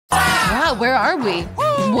where are we?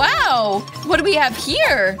 Wow! What do we have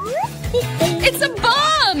here? It's a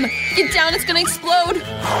bomb! Get down, it's gonna explode!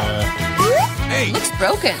 Hey! Looks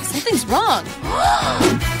broken. Something's wrong.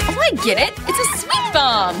 Oh, I get it. It's a sweet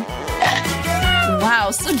bomb!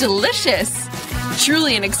 Wow, so delicious!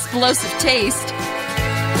 Truly an explosive taste.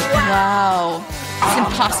 Wow. It's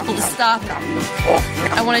impossible to stop.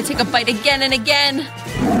 I want to take a bite again and again.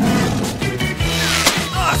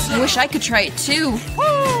 I wish I could try it too.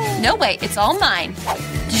 No way, it's all mine.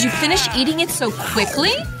 Did you finish eating it so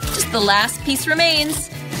quickly? Just the last piece remains.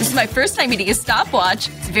 This is my first time eating a stopwatch.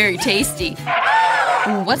 It's very tasty.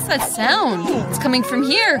 Ooh, what's that sound? It's coming from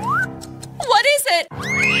here. What is it?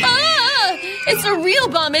 Ah! It's a real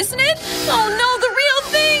bomb, isn't it? Oh no, the real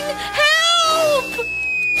thing! Help!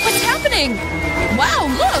 What's happening? Wow,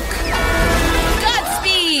 look!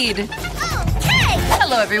 Godspeed! Hey!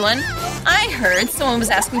 Hello, everyone. I heard someone was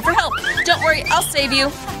asking for help. Don't worry, I'll save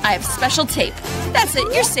you. I have special tape. That's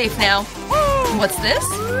it, you're safe now. What's this?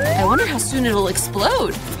 I wonder how soon it'll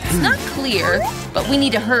explode. It's not clear, but we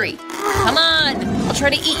need to hurry. Come on! I'll try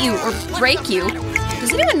to eat you or break you.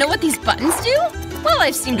 Does anyone know what these buttons do? Well,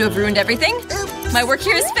 I seem to have ruined everything. My work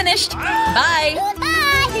here is finished. Bye!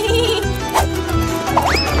 Goodbye!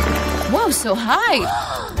 Whoa, so high!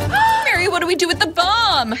 Mary, what do we do with the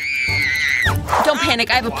bomb? Don't panic,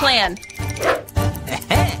 I have a plan.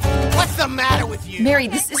 What's the matter with you? Mary,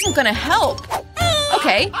 this isn't gonna help.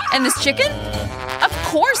 Okay, and this chicken? Of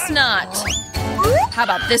course not! How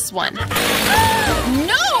about this one?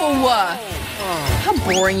 No! How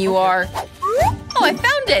boring you are. Oh, I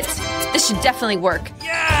found it! This should definitely work.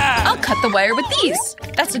 Yeah! I'll cut the wire with these.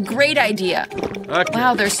 That's a great idea. Okay.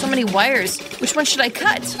 Wow, there's so many wires. Which one should I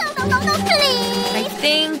cut? No, please! I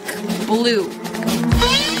think blue.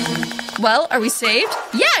 Well, are we saved?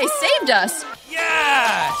 Yeah, it saved us!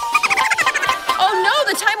 Yeah! Oh no,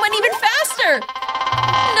 the time went even faster!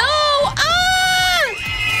 No! Ah!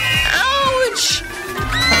 Ouch!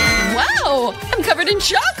 Wow, I'm covered in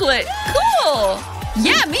chocolate! Cool!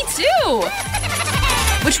 Yeah, me too!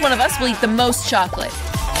 Which one of us will eat the most chocolate?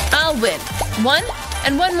 I'll win. One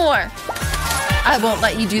and one more. I won't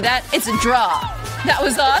let you do that. It's a draw. That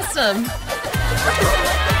was awesome.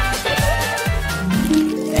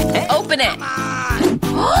 Open it.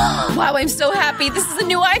 Wow, I'm so happy. This is a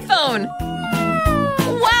new iPhone.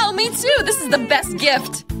 Wow, me too. This is the best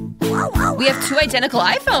gift. We have 2 identical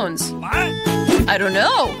iPhones. What? I don't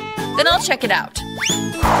know. Then I'll check it out.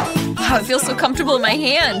 Wow, it feels so comfortable in my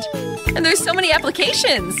hand. And there's so many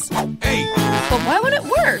applications. Hey! But why won't it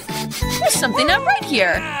work? There's something not right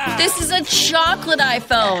here. This is a chocolate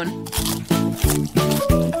iPhone.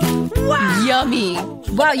 Wow. Yummy.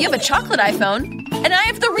 Wow, you have a chocolate iPhone. And I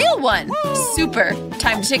have the real one. Super.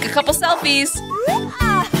 Time to take a couple selfies.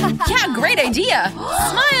 Yeah, great idea.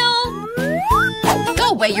 Smile. Go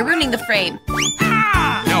away, you're ruining the frame.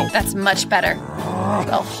 No! That's much better.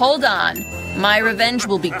 Well, hold on. My revenge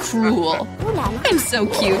will be cruel. I'm so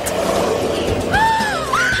cute.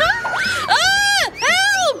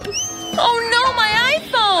 Help! Oh no, my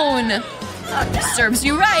iPhone! Serves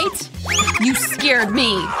you right. You scared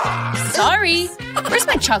me. Sorry. Where's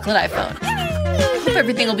my chocolate iPhone? Hope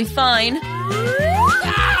everything will be fine.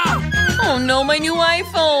 Oh no, my new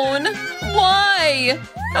iPhone. Why?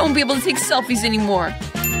 I won't be able to take selfies anymore.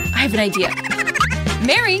 I have an idea.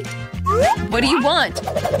 Mary, what do you want?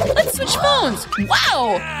 Let's switch phones.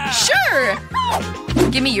 Wow! Sure!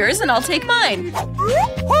 Give me yours and I'll take mine.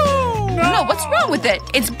 No, what's wrong with it?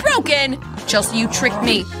 It's broken! Chelsea, you tricked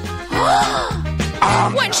me.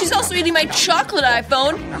 What? She's also eating my chocolate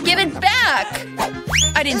iPhone? Give it back!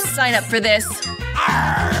 I didn't sign up for this.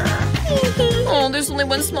 Oh, there's only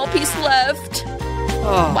one small piece left.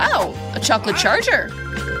 Wow, a chocolate charger.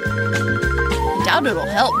 Doubt it'll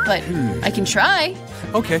help, but I can try.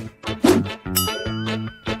 Okay.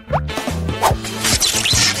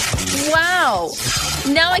 Wow!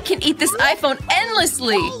 Now I can eat this iPhone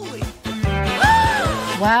endlessly!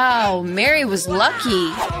 Wow, Mary was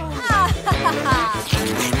lucky.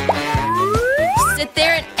 Sit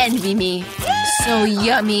there and envy me. So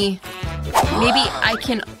yummy. Maybe I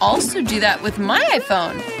can also do that with my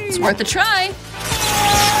iPhone. It's worth a try.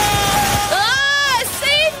 Ah!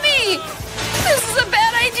 Save me! This is a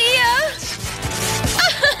bad idea!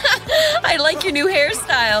 I like your new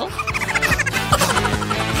hairstyle.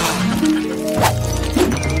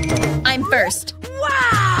 I'm first.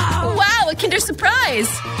 Wow! Wow, a Kinder Surprise!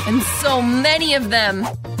 And so many of them.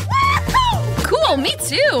 Cool, me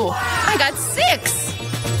too. I got 6.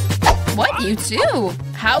 What, you too?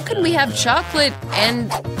 How can we have chocolate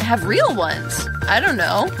and have real ones? I don't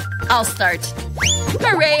know. I'll start.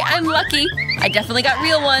 Hooray, I'm lucky. I definitely got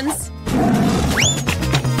real ones.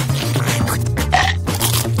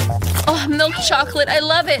 milk chocolate. I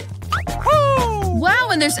love it. Wow,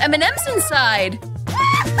 and there's M&Ms inside.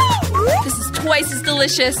 This is twice as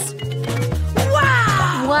delicious.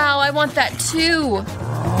 Wow, I want that too.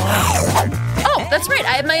 Oh, that's right.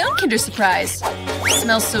 I have my own Kinder Surprise.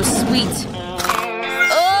 Smells so sweet.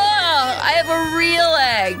 Oh, I have a real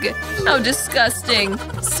egg. How disgusting.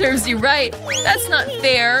 Serves you right. That's not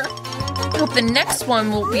fair. I hope the next one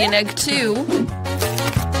will be an egg too.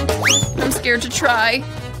 I'm scared to try.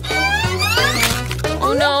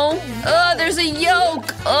 Oh no. Oh, there's a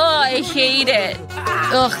yolk. Oh, I hate it.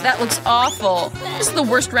 Ugh, that looks awful. This is the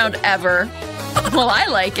worst round ever. Well, I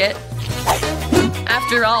like it.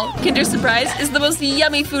 After all, Kinder Surprise is the most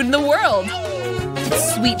yummy food in the world.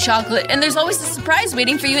 It's sweet chocolate, and there's always a surprise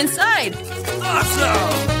waiting for you inside.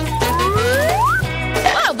 Awesome!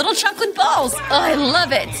 Wow, little chocolate balls. Oh, I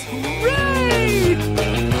love it.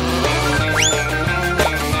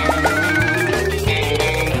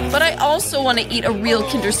 But I also want to eat a real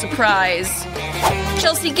Kinder Surprise.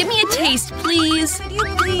 Chelsea, give me a taste, please.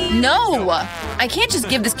 No, I can't just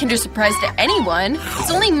give this Kinder Surprise to anyone.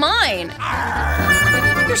 It's only mine.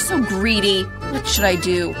 You're so greedy. What should I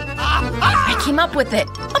do? I came up with it.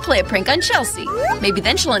 I'll play a prank on Chelsea. Maybe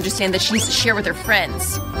then she'll understand that she needs to share with her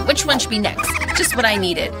friends. Which one should be next? Just what I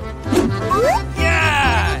needed.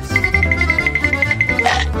 Yes!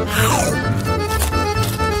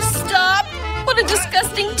 Stop! What a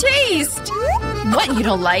disgusting taste! What, you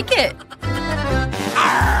don't like it?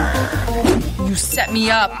 You set me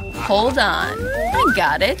up. Hold on. I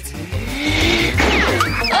got it.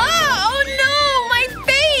 Oh no! My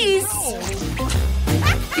face!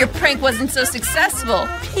 Your prank wasn't so successful.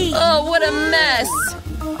 Oh, what a mess.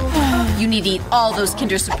 You need to eat all those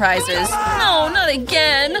Kinder Surprises. No, not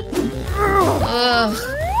again. Ugh.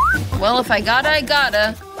 Well, if I gotta, I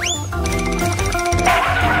gotta.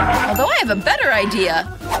 Although I have a better idea.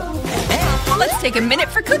 Let's take a minute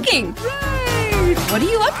for cooking. What are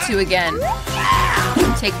you up to again?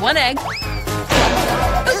 Take one egg.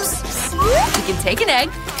 Oops. You can take an egg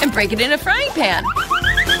and break it in a frying pan.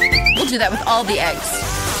 We'll do that with all the eggs.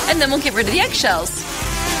 And then we'll get rid of the eggshells.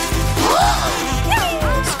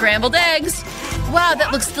 Scrambled eggs. Wow,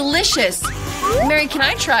 that looks delicious. Mary, can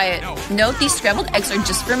I try it? No, these scrambled eggs are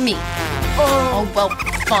just for me. Oh, well,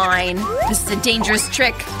 fine. This is a dangerous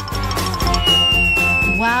trick.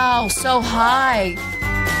 Wow, so high.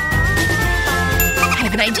 I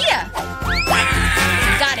have an idea.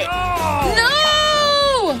 Got it.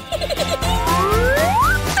 No!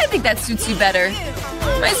 I think that suits you better.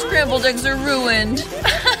 My scrambled eggs are ruined.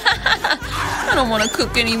 I don't want to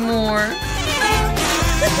cook anymore.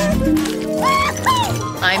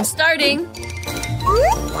 I'm starting.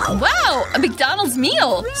 Wow, a McDonald's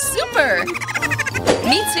meal. Super.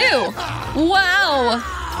 Me too. Wow.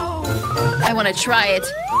 I want to try it.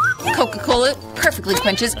 Coca-Cola perfectly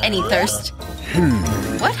quenches any thirst.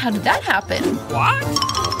 What? How did that happen? What?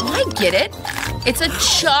 Oh, I get it. It's a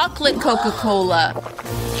chocolate Coca-Cola.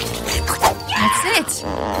 That's it.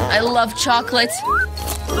 I love chocolate.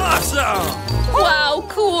 Awesome! Wow,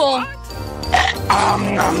 cool.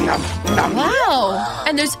 Wow,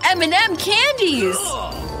 and there's M&M candies.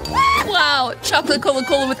 Wow, chocolate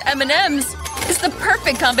Coca-Cola with M&Ms is the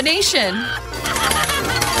perfect combination.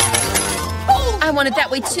 I want it that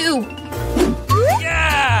way too.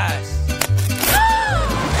 Yes!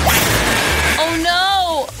 Oh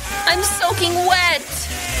no, I'm soaking wet.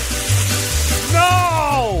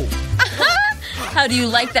 No! How do you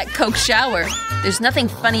like that Coke shower? There's nothing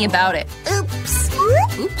funny about it. Oops.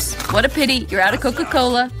 Oops, what a pity, you're out of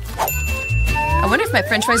Coca-Cola. I wonder if my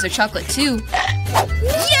french fries are chocolate too.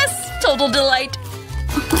 Yes, total delight.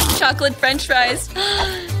 Chocolate french fries.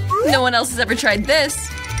 No one else has ever tried this.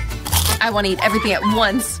 I want to eat everything at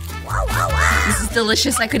once. This is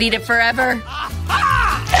delicious, I could eat it forever.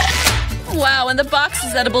 Wow, and the box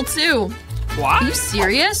is edible too. What? Are you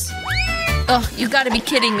serious? Oh, you gotta be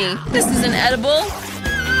kidding me. This isn't edible.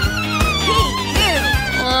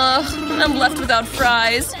 Ugh, I'm left without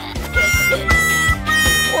fries.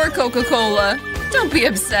 Or Coca-Cola. Don't be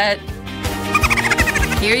upset.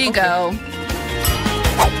 Here you go.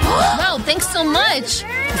 Wow, thanks so much.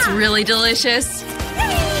 It's really delicious.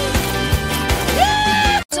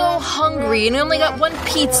 So hungry and I only got one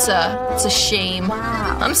pizza. It's a shame.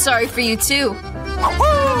 I'm sorry for you too.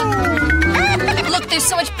 Look, there's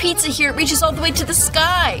so much pizza here it reaches all the way to the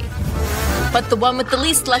sky. But the one with the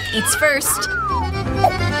least luck eats first.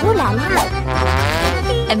 Ooh la la.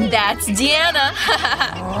 And that's Deanna.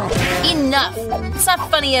 Enough. It's not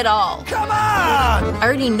funny at all. Come on! I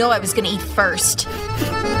already know I was gonna eat first.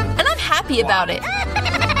 And I'm happy about it.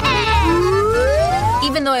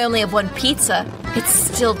 Even though I only have one pizza, It's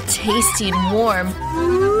still tasty and warm.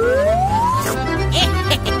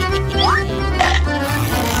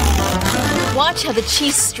 Watch how the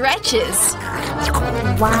cheese stretches.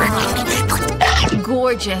 Wow.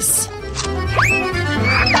 Gorgeous.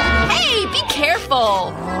 Hey, be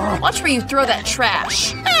careful. Watch where you throw that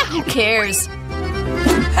trash. Who cares?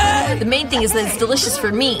 The main thing is that it's delicious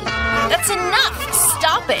for me. That's enough.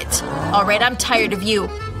 Stop it. All right, I'm tired of you.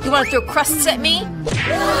 You want to throw crusts at me?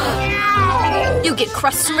 You get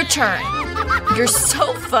crusts in return. You're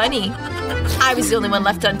so funny. I was the only one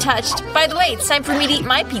left untouched. By the way, it's time for me to eat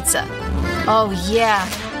my pizza. Oh, yeah.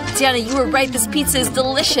 Diana, you were right. This pizza is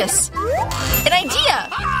delicious. An idea!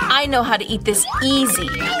 I know how to eat this easy,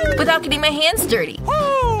 without getting my hands dirty.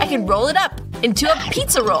 I can roll it up into a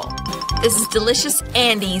pizza roll. This is delicious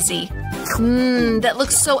and easy. That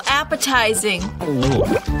looks so appetizing.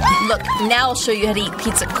 Look, now I'll show you how to eat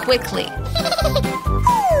pizza quickly.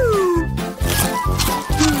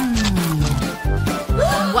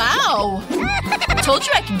 Wow! Told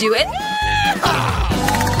you I could do it.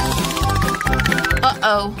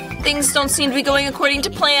 Uh-oh. Things don't seem to be going according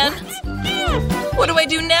to plan. What do I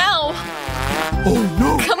do now? Oh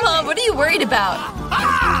no! Come on, what are you worried about?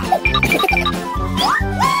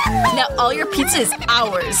 Now all your pizza is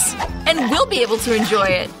ours, and we'll be able to enjoy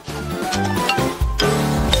it.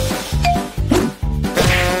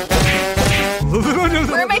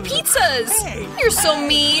 Where are my pizzas? You're so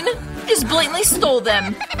mean. You just blatantly stole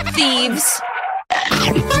them. Thieves.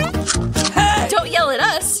 Don't yell at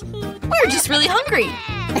us. We're just really hungry.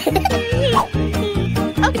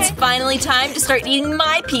 It's finally time to start eating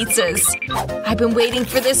my pizzas. I've been waiting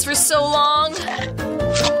for this for so long.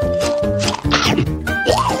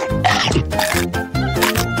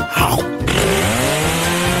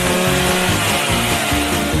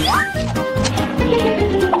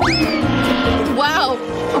 Wow,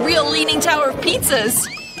 a real leaning tower of pizzas.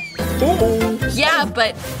 Yeah,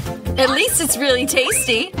 but at least it's really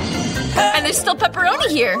tasty. And there's still pepperoni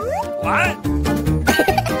here. What?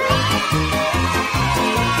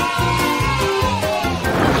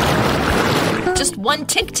 Just one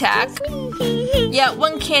Tic Tac? Yeah,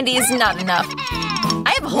 one candy is not enough.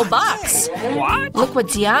 I have a whole box. What? Look what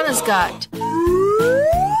Diana's got.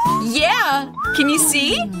 Yeah! Can you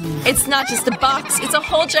see? It's not just a box, it's a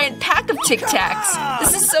whole giant pack of Tic Tacs.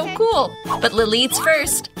 This is so cool. But Lily eats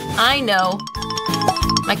first. I know.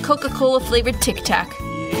 My Coca-Cola flavored Tic Tac.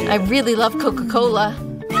 I really love Coca-Cola.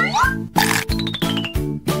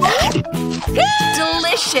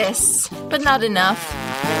 Delicious! But not enough.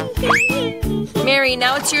 Mary,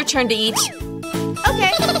 now it's your turn to eat.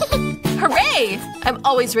 Okay. Hooray! I'm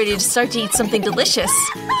always ready to start to eat something delicious.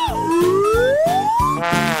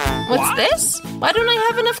 What's this? Why don't I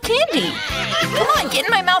have enough candy? Come on, get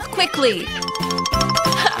in my mouth quickly.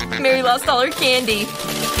 Mary lost all her candy.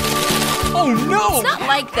 Oh no! It's not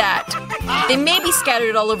like that. They may be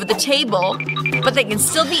scattered all over the table, but they can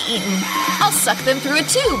still be eaten. I'll suck them through a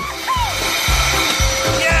tube.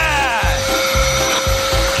 Yeah!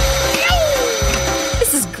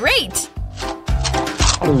 This is great.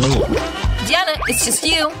 Diana, it's just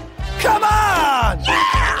you. Come on!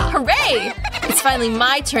 Hooray! It's finally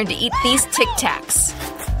my turn to eat these Tic Tacs.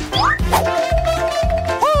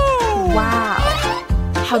 Wow.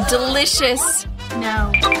 How delicious.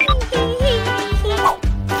 No.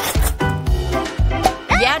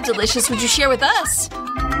 Yeah, delicious. Would you share with us?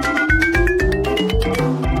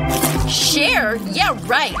 Share? Yeah,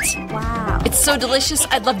 right. Wow. It's so delicious,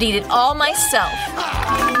 I'd love to eat it all myself.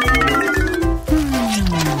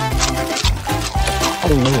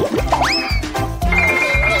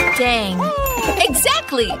 Dang.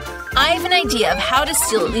 Exactly! I have an idea of how to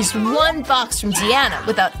steal at least one box from Diana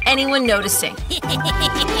without anyone noticing.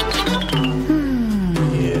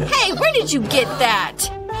 Hey, where did you get that?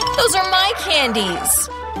 Those are my candies.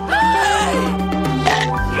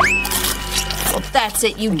 Well, that's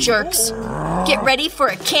it, you jerks. Get ready for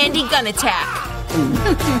a candy gun attack.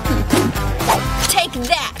 Take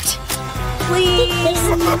that. Please.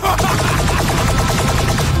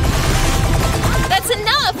 That's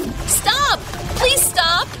enough! Stop! Please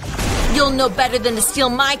stop! You'll know better than to steal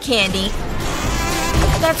my candy.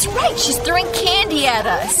 That's right, she's throwing candy at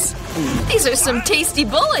us. These are some tasty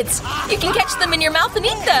bullets. You can catch them in your mouth and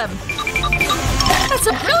eat them. That's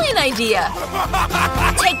a brilliant idea.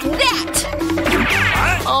 Take that!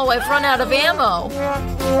 Oh, I've run out of ammo.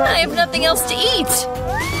 I have nothing else to eat.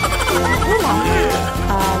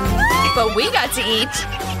 But we got to eat.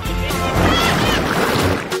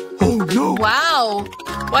 Oh no! Wow!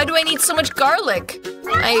 Why do I need so much garlic?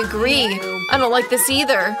 I agree. I don't like this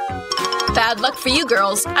either. Bad luck for you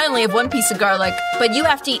girls. I only have one piece of garlic, but you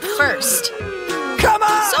have to eat first.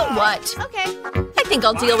 So what? Okay. I think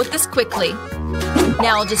I'll deal with this quickly.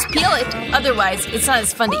 Now I'll just peel it, otherwise it's not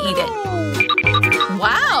as fun to eat it.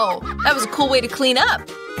 Wow! That was a cool way to clean up.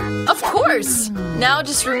 Of course! Now it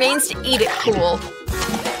just remains to eat it cool.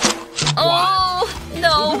 Oh,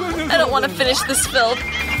 no! I don't want to finish this filth.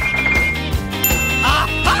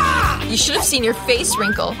 You should have seen your face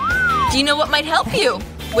wrinkle. Do you know what might help you?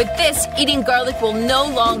 With this, eating garlic will no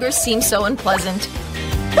longer seem so unpleasant.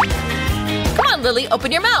 Come on, Lily,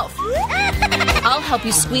 open your mouth. I'll help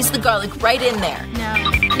you squeeze the garlic right in there.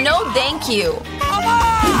 No, thank you.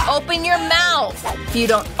 Open your mouth. If you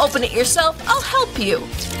don't open it yourself, I'll help you.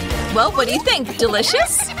 Well, what do you think?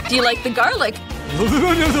 Delicious? Do you like the garlic?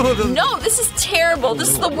 No, this is terrible. This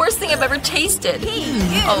is the worst thing I've ever tasted.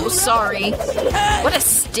 Oh, sorry. What a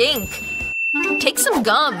stink. Take some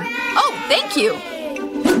gum. Oh, thank you.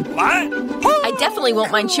 What? I definitely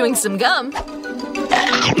won't mind chewing some gum.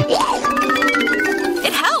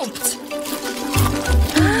 It helped.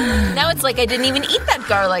 Now it's like I didn't even eat that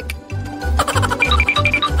garlic.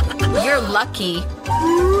 You're lucky.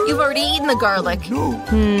 You've already eaten the garlic.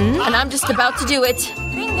 And I'm just about to do it.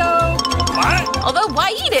 Bingo. What? Although,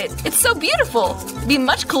 why eat it? It's so beautiful. It'd be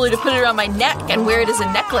much cooler to put it around my neck and wear it as a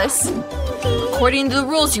necklace. According to the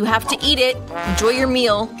rules, you have to eat it. Enjoy your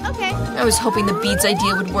meal. Okay. I was hoping the beads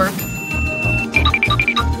idea would work.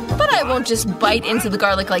 But I won't just bite into the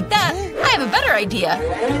garlic like that. I have a better idea.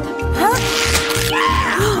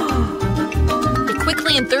 To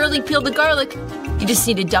quickly and thoroughly peel the garlic, you just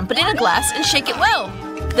need to dump it in a glass and shake it well.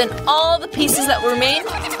 Then all the pieces that remain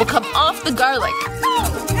will come off the garlic.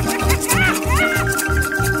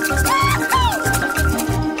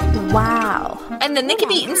 Wow. And then they can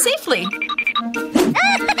be eaten safely.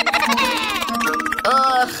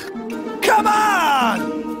 Ugh. Come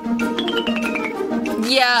on!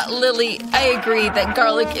 Yeah, Lily, I agree that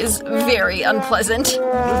garlic is very unpleasant.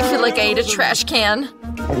 I feel like I ate a trash can.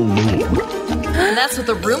 And that's what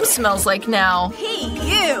the room smells like now.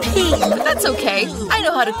 But that's okay. I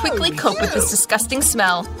know how to quickly cope with this disgusting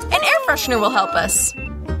smell. An air freshener will help us.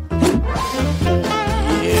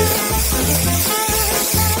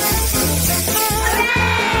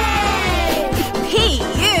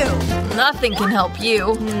 Nothing can help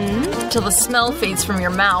you. Till the smell fades from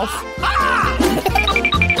your mouth.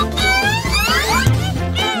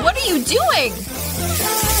 What are you doing?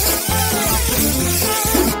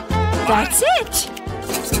 That's it!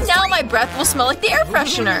 Now my breath will smell like the air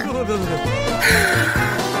freshener.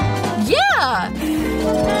 Yeah!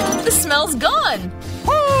 The smell's gone.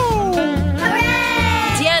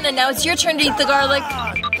 Deanna, now it's your turn to eat the garlic.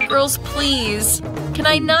 Girls, please. Can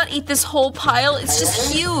I not eat this whole pile? It's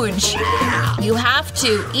just huge. You have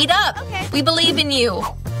to. Eat up. We believe in you.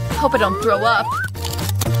 Hope I don't throw up.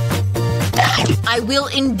 I will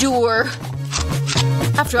endure.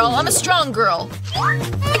 After all, I'm a strong girl.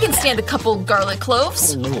 I can stand a couple garlic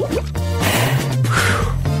cloves.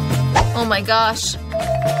 Oh my gosh.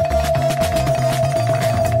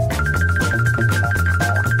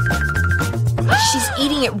 She's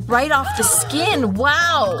eating it right off the skin.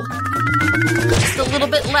 Wow. Just a little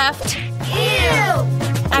bit left. Ew!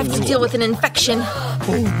 I have to deal with an infection.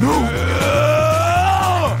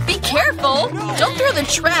 Be careful! Don't throw the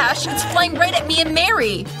trash. It's flying right at me and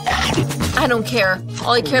Mary. I don't care.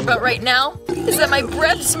 All I care about right now is that my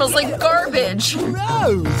breath smells like garbage.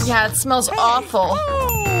 Yeah, it smells awful.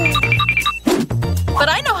 But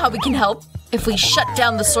I know how we can help. If we shut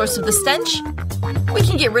down the source of the stench, we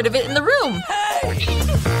can get rid of it in the room.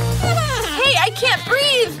 Hey, I can't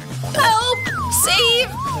breathe! Help! Save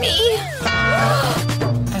me!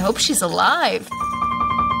 I hope she's alive.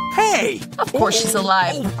 Hey! Of course she's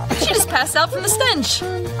alive. She just passed out from the stench.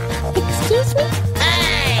 Excuse me?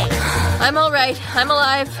 Hey! I'm alright. I'm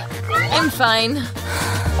alive. I'm fine.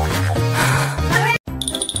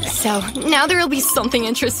 So, now there'll be something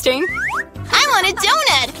interesting. I want a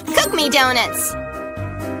donut! Cook me donuts!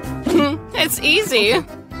 It's easy.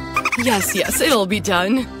 Yes, it'll be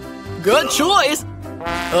done. Good choice!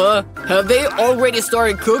 Have they already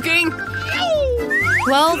started cooking?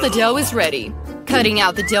 Well, the dough is ready. Cutting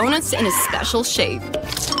out the donuts in a special shape.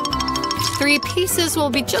 3 pieces will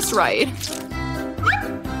be just right.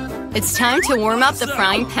 It's time to warm up the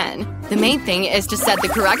frying pan. The main thing is to set the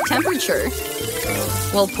correct temperature.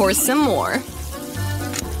 We'll pour some more.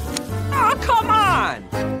 Oh, come on!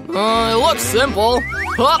 It looks simple.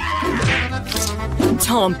 Up.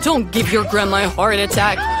 Tom, don't give your grandma a heart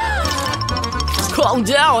attack. Calm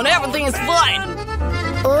down, everything is fine.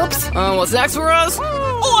 Oops. What's next for us?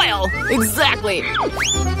 Oil! Exactly.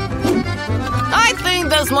 I think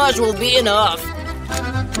this much will be enough.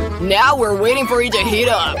 Now we're waiting for it to heat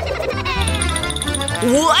up.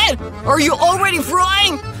 What? Are you already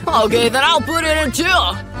frying? Okay, then I'll put it in 2.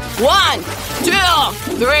 1, 2,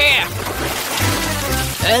 3.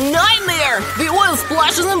 A nightmare! The oil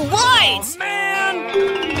splashes and bites!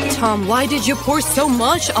 Man! Tom, why did you pour so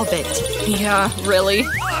much of it? Yeah, really?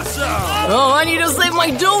 Awesome! Oh, I need to save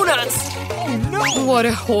my donuts! Oh no! What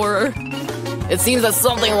a horror. It seems that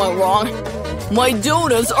something went wrong. My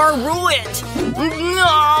donuts are ruined!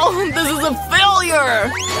 No! This is a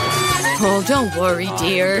failure! Oh, don't worry,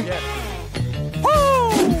 dear.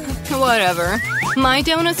 Whatever. My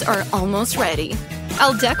donuts are almost ready.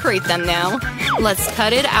 I'll decorate them now. Let's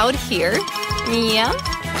cut it out here. Yeah.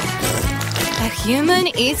 A human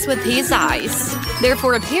eats with his eyes.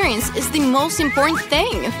 Therefore, appearance is the most important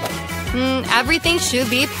thing. Everything should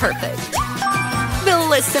be perfect.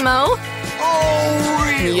 Bellissimo. Oh,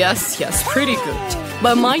 really? Yes, pretty good.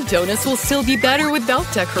 But my donuts will still be better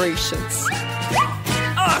without decorations.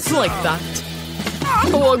 Awesome! Like that.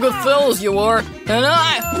 What good fellows you are. And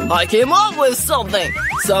I came up with something.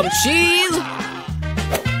 Some cheese.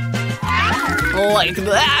 Like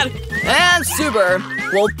that. And super.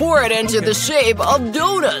 We'll pour it into the shape of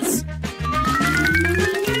donuts.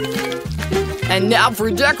 And now for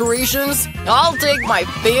decorations, I'll take my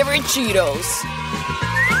favorite Cheetos.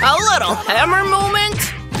 A little hammer moment.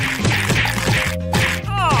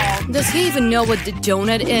 Does he even know what the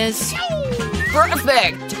donut is?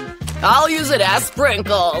 Perfect! I'll use it as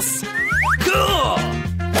sprinkles. Cool!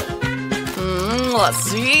 Let's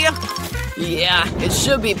see. Yeah, it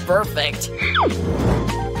should be perfect.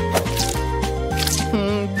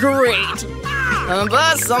 Great.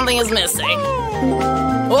 But something is missing.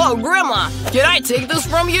 Oh, Grandma! Can I take this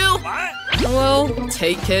from you? What? Well,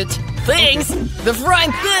 take it. Thanks! The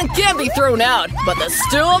frying pan can't be thrown out, but the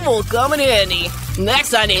stove will come in handy.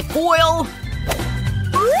 Next, I need foil.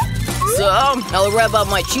 So, I'll wrap up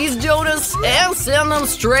my cheese donuts and send them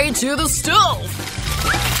straight to the stove.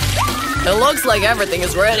 It looks like everything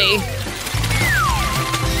is ready.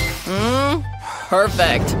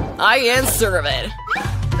 Perfect. I can serve it.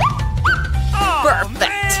 Oh, Perfect.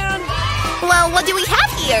 man. Well, what do we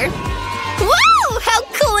have here? Whoa! How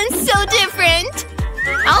cool and so different!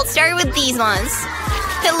 I'll start with these ones.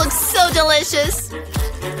 It looks so delicious.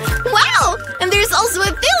 Wow! And there's also a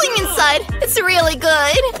filling inside. It's really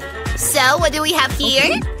good. So, what do we have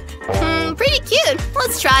here? Pretty cute.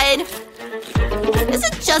 Let's try it. Is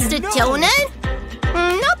it just a donut?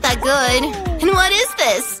 Not that good. And what is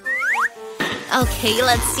this? Okay,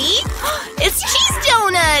 let's see. It's cheese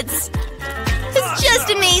donuts! It's just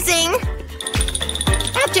amazing.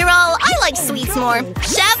 After all, I like sweets more.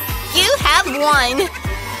 Chef, you have one.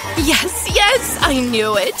 Yes, I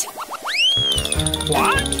knew it.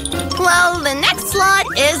 What? Well, the next slot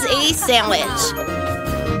is a sandwich.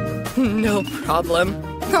 No problem.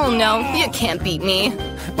 Oh no, you can't beat me.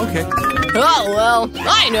 Okay. Oh well,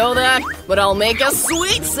 I know that, but I'll make a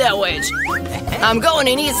sweet sandwich. I'm going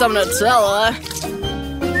to need some Nutella.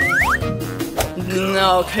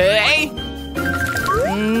 Okay.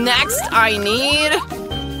 Next, I need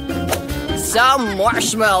some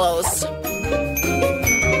marshmallows.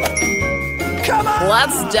 Come on!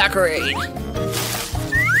 Let's decorate.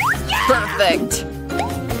 Perfect.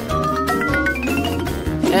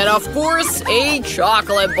 And of course, a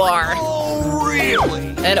chocolate bar. Oh,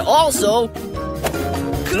 really? And also,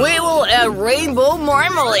 we will add rainbow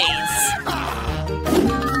marmalades.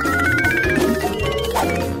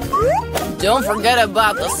 Don't forget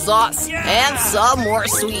about the sauce and some more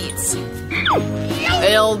sweets.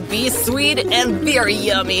 It'll be sweet and very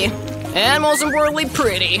yummy. And most importantly,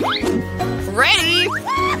 pretty. Ready?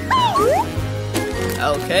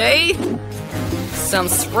 Okay. Some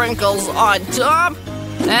sprinkles on top.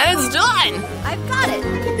 And it's done! I've got it.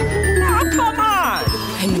 Oh, come on!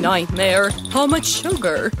 A nightmare. How much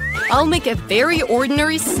sugar? I'll make a very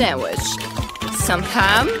ordinary sandwich. Some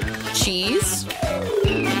ham, cheese,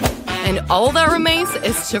 and all that remains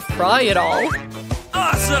is to fry it all.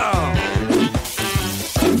 Awesome!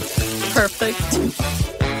 Perfect.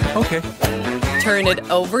 Okay. Turn it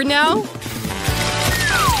over now.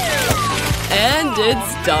 And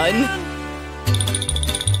it's done.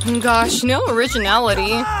 Gosh, no originality.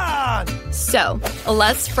 Come on! So,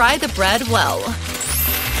 let's fry the bread well.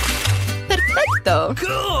 Perfecto.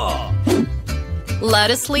 Cool!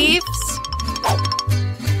 Lettuce leaves.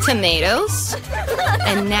 Tomatoes.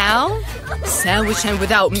 And now, sandwich and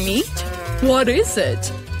without meat? What is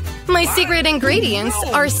it? My secret ingredients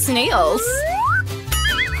are snails.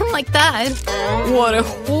 Like that. What a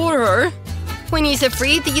horror. We need to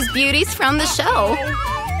free these beauties from the shell.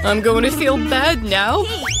 I'm going to feel bad now.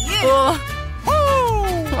 Ugh.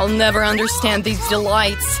 I'll never understand these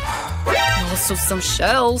delights. Also some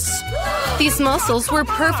shells. These mussels will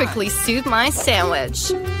perfectly suit my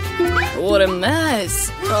sandwich. What a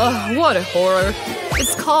mess. Oh, what a horror.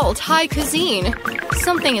 It's called Thai cuisine.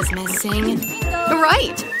 Something is missing.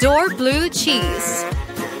 Right, dark blue cheese.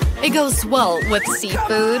 It goes well with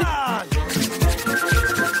seafood.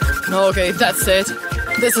 Okay, that's it.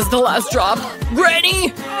 This is the last drop.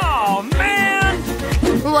 Granny! Oh, man!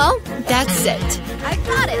 Well, that's it. I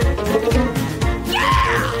got it.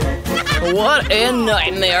 What a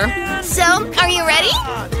nightmare. So, are you ready?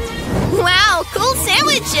 Wow, cool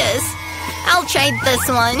sandwiches. I'll try this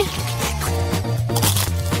one.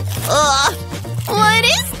 Ugh, what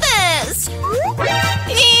is this?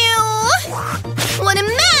 Ew! What a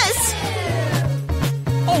mess!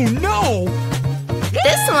 Oh, no!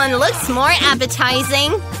 This one looks more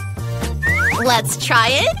appetizing. Let's try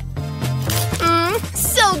it.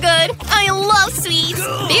 So good. I love sweets.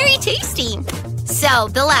 Very tasty. So,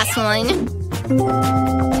 the last one.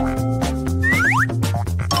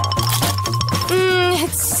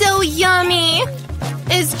 It's so yummy.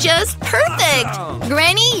 It's just perfect.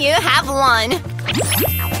 Granny, you have won.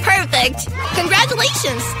 Perfect.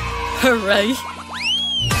 Congratulations. Hooray.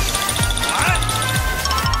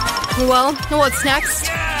 Well, what's next?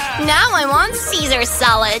 Now I want Caesar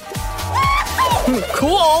salad.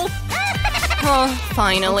 Cool. Oh,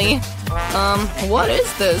 finally. What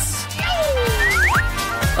is this?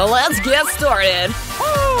 Let's get started.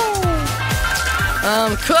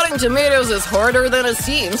 Cutting tomatoes is harder than it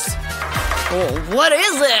seems. Oh, what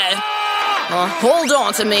is it? Hold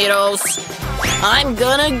on, tomatoes. I'm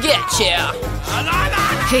gonna get you.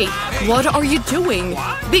 Hey, what are you doing?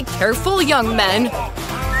 Be careful, young man.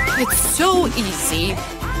 It's so easy.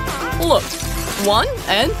 Look, 1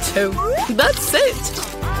 and 2. That's it.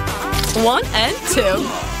 1 and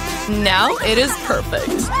 2. Now it is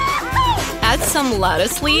perfect. Add some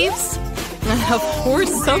lettuce leaves. Of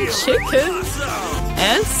course, some chicken.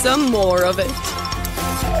 And some more of it.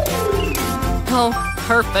 Oh,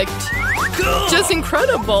 perfect. Just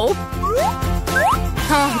incredible.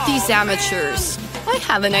 Oh, these amateurs. I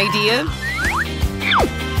have an idea.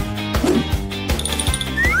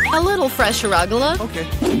 A little fresh arugula. Okay.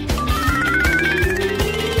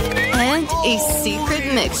 And a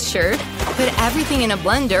secret mixture. Put everything in a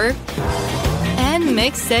blender. And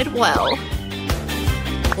mix it well.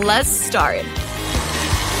 Let's start.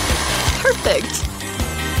 Perfect.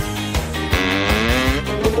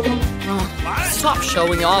 Oh, stop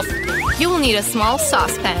showing off. You will need a small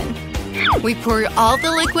saucepan. We pour all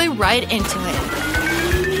the liquid right into it.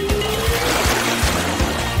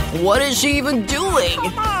 What is she even doing?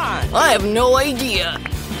 I have no idea.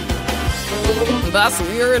 That's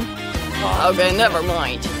weird. Okay, never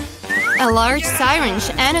mind. A large syringe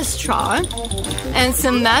and a straw. And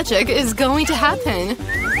some magic is going to happen.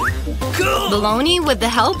 Bologna with the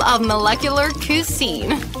help of molecular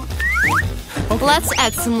cuisine. Okay. Let's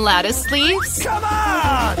add some lettuce leaves. Come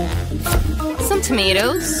on! Some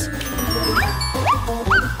tomatoes.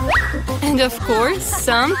 And of course,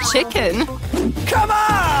 some chicken. Come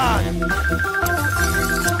on!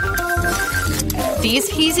 These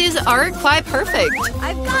pieces are quite perfect.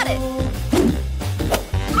 I've got it.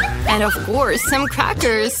 And of course, some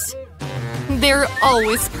crackers. They're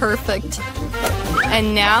always perfect.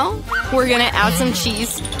 And now, we're gonna add some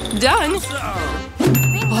cheese. Done!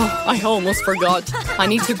 Oh, I almost forgot. I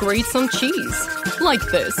need to grate some cheese. Like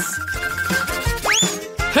this.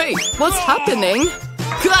 Hey, what's happening?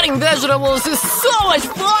 Cutting vegetables is so much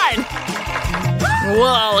fun!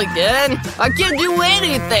 Well, again, I can't do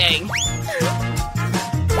anything.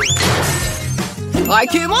 I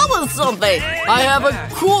came up with something! I have a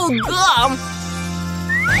cool gum!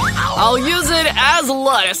 I'll use it as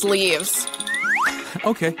lettuce leaves.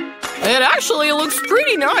 Okay. It actually looks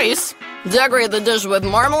pretty nice. Decorate the dish with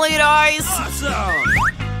marmalade eyes Awesome!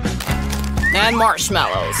 and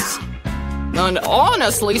marshmallows. And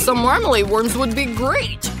honestly, some marmalade worms would be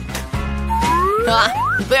great.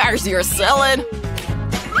 There's your salad.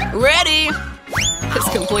 Ready! It's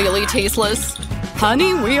completely tasteless.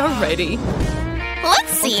 Honey, we are ready.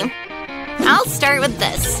 Let's see. I'll start with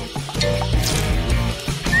this.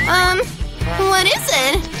 What is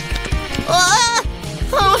it?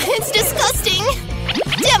 Oh, it's disgusting.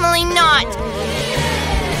 Definitely not.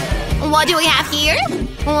 What do we have here?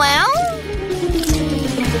 Well,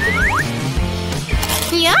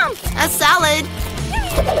 yeah, a salad.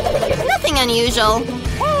 Nothing unusual.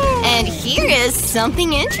 And here is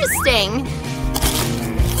something interesting.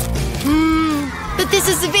 But this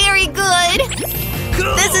is very good.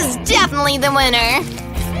 This is definitely the winner.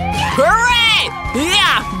 Hooray!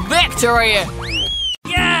 Yeah, victory!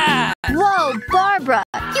 Yeah! Whoa, Barbara!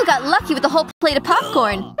 You You got lucky with the whole plate of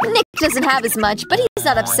popcorn. Nick doesn't have as much, but he's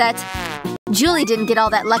not upset. Julie didn't get all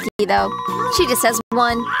that lucky, though. She just has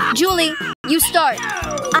one. Julie, you start.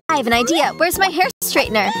 I have an idea. Where's my hair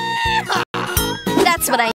straightener? That's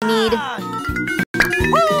what I need.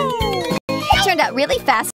 It turned out really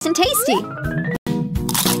fast and tasty.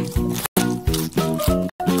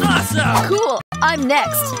 Awesome! Cool. I'm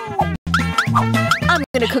next. I'm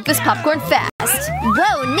gonna cook this popcorn fast.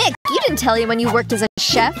 Whoa, Nick, you didn't tell anyone you worked as a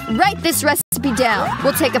chef. Write this recipe down.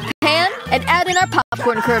 We'll take a pan and add in our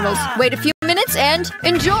popcorn kernels. Wait a few minutes and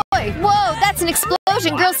enjoy. Whoa, that's an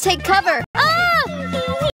explosion. Girls, take cover. Ah!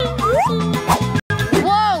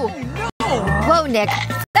 Whoa! Whoa, Nick.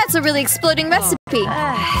 That's a really exploding recipe.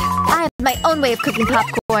 I have my own way of cooking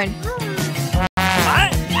popcorn.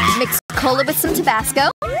 Mix cola with some Tabasco.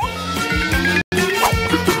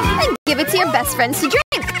 And give it to your best friends to drink.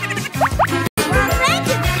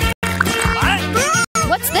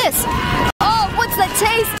 What's this? Oh, what's that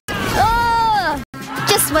taste? Oh,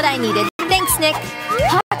 just what I needed. Thanks, Nick.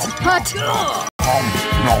 Hot.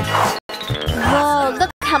 Whoa,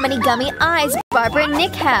 look how many gummy eyes Barbara and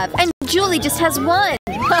Nick have. And Julie just has one.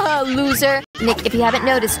 Haha, loser. Nick, if you haven't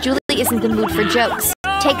noticed, Julie isn't in the mood for jokes.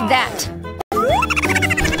 Take that.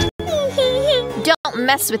 Don't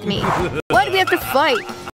mess with me. Why do we have to fight?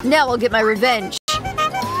 Now I'll get my revenge.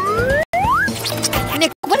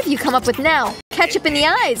 Nick, what have you come up with now? Ketchup in the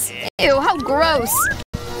eyes. Ew, how gross.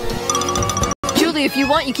 Julie, if you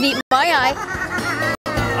want, you can eat my eye.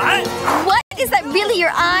 What? Is that really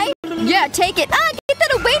your eye? Yeah, take it. Ah, get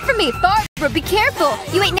that away from me. Barbara, be careful.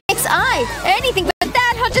 You ate Nick's eye. Anything but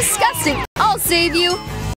that. How disgusting. I'll save you.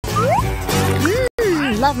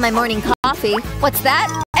 Love my morning coffee. What's that?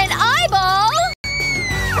 An eyeball?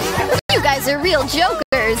 You guys are real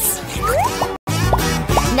jokers.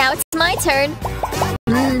 Now it's my turn.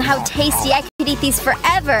 How tasty. I could eat these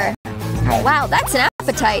forever. Wow, that's an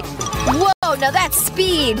appetite. Whoa, now that's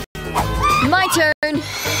speed. My turn.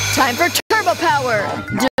 Time for turbo power.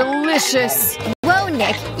 Delicious. Whoa,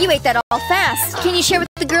 Nick, you ate that all fast. Can you share with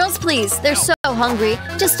the girls, please? They're so hungry.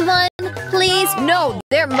 Just one, please? No,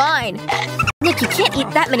 they're mine. Nick, you can't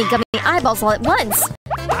eat that many gummy eyeballs all at once.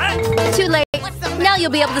 Too late. Now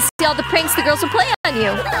you'll be able to see all the pranks the girls will play on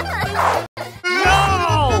you.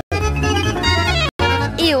 No!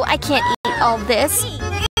 Ew, I can't eat all this.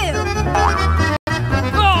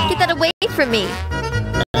 Get that away from me.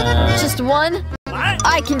 Just one?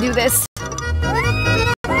 I can do this.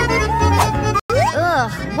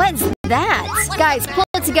 Ugh, what's that? Guys, pull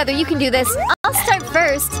it together. You can do this. I'll start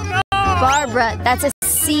first. Barbara, that's a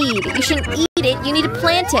seed. You shouldn't eat it. You need to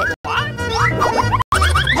plant it.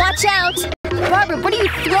 Watch out! Barbara, what are you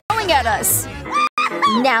throwing at us?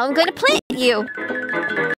 Now I'm going to plant you.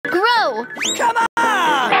 Grow! Come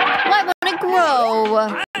on! Why won't it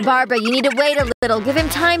grow? Barbara, you need to wait a little. Give him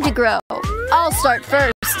time to grow. I'll start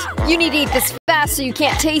first. You need to eat this fast so you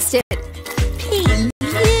can't taste it.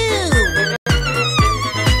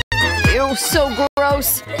 Ew, so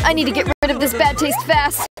gross. I need to get rid of this bad taste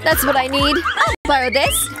fast. That's what I need. I'll borrow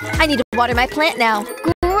this. I need to water my plant now.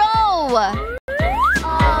 Grow!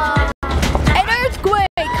 An earthquake!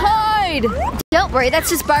 Hide! Don't worry, that's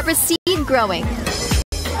just Barbara's seed growing.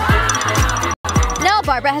 Now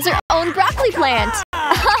Barbara has her own broccoli plant.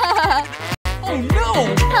 Oh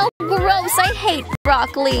no! How gross! I hate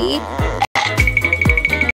broccoli.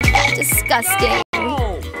 Disgusting.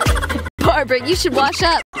 Barbara, you should wash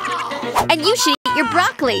up. And you should eat your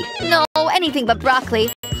broccoli. No, anything but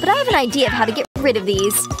broccoli. But I have an idea of how to get rid of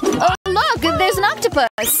these. Oh, look! There's an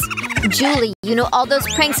octopus! Julie, you know all those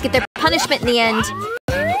pranks get their punishment in the end.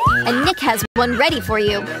 And Nick has one ready for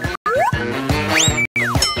you.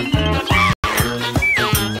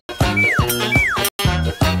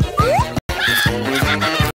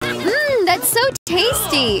 That's so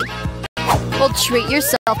tasty! Well, treat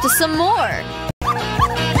yourself to some more.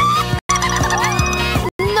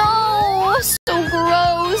 No! So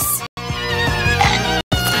gross!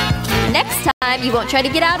 Next time, you won't try to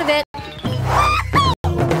get out of it.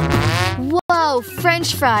 Whoa,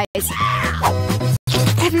 French fries.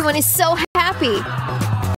 Everyone is so happy.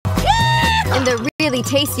 And they're really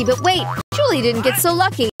tasty, but wait, Julie didn't get so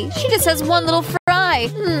lucky. She just has one little fry.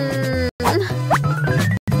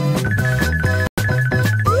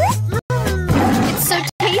 It's so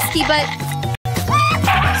tasty, but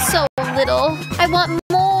so little. I want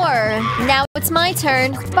more. Now it's my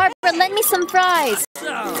turn. Barbara, lend me some fries.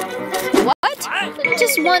 What?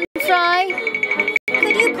 Just one fry?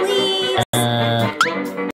 Could you please?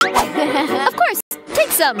 Of course.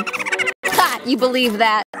 Take some. Ha! You believe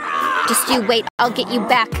that. Just you wait. I'll get you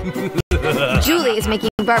back. Julie is making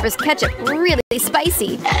Barbara's ketchup really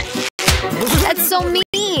spicy. That's so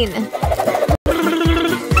mean!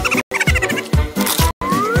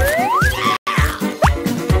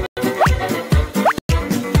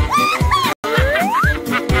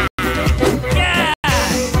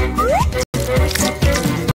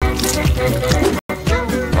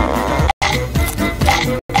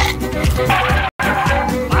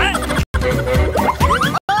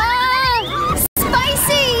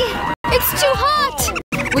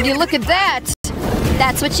 Look at that!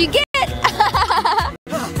 That's what you get!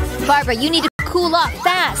 Barbara, you need to cool off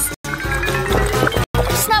fast!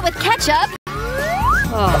 Just not with ketchup!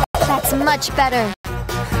 Oh. That's much better.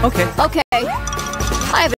 Okay. Okay.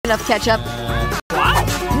 I have enough ketchup. What?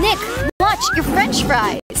 Nick, watch your french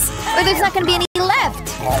fries! Or there's not gonna be any left!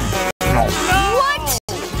 What?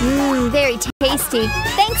 Very tasty.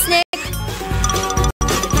 Thanks, Nick!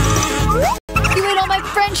 You ate all my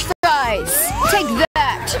french fries! Take that!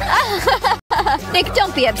 Nick,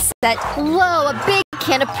 don't be upset. Whoa, a big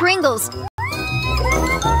can of Pringles.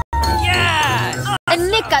 Yeah! And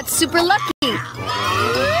Nick got super lucky.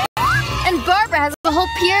 And Barbara has a whole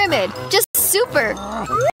pyramid. Just super.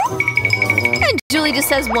 And Julie just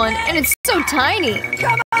has one, and it's so tiny.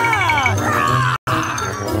 Come on!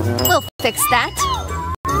 We'll fix that.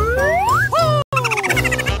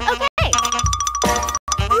 Okay.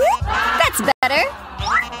 That's better.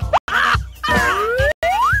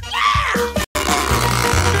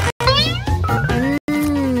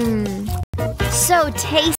 So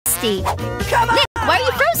tasty. Nick, why are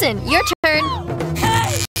you frozen? Your turn.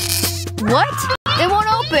 What? It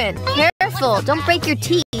won't open. Careful, don't break your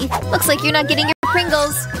teeth. Looks like you're not getting your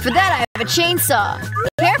Pringles. For that, I have a chainsaw.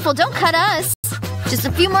 Careful, don't cut us. Just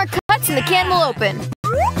a few more cuts and the can will open.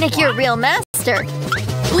 Nick, you're a real master.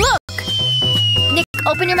 Look! Nick,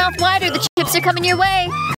 open your mouth wider. The chips are coming your way.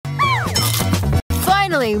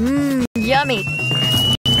 Finally, yummy.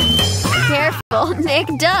 Careful, Nick,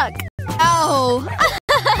 duck. Oh,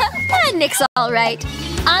 Nick's all right.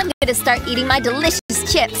 I'm gonna start eating my delicious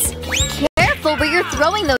chips. Careful where you're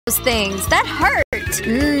throwing those things. That hurt.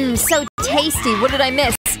 So tasty. What did I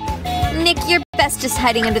miss? Nick, you're best just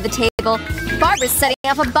hiding under the table. Barbara's setting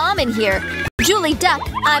off a bomb in here. Julie, duck.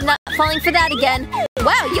 I'm not falling for that again.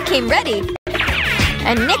 Wow, you came ready.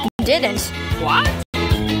 And Nick didn't. What?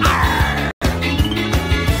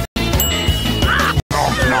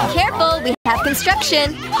 Careful, we have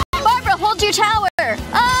construction. Barbara, hold your tower.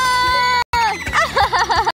 Ah!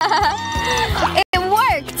 It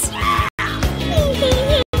worked.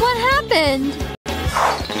 What happened?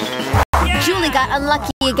 Yeah. Julie got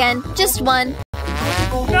unlucky again. Just one.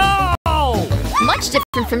 No! Much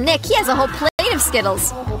different from Nick. He has a whole plate of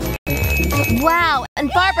Skittles. Wow,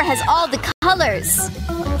 and Barbara has all the colors.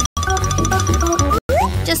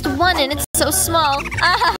 Just one and it's so small.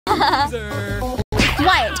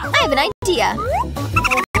 Quiet, I have an idea.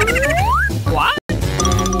 What?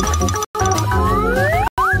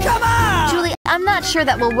 Come on! Julie, I'm not sure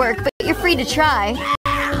that will work, but you're free to try.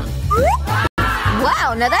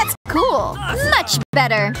 Wow, now that's cool. Much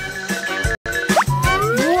better.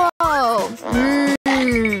 Whoa.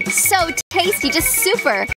 So tasty, just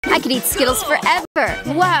super. I could eat Skittles forever.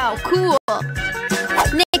 Wow, cool.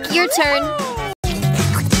 Nick, your turn.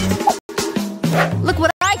 Look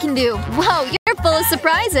what I can do. Whoa, you're full of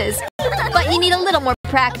surprises. But you need a little more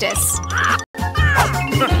practice.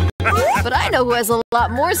 But I know who has a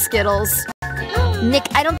lot more Skittles. Nick,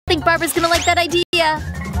 I don't think Barbara's gonna like that idea.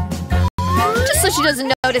 Just so she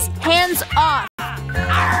doesn't notice, hands off.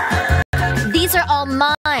 These are all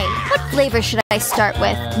mine. What flavor should I start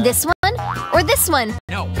with? This one? Or this one?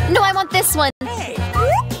 No. No, I want this one. Hey.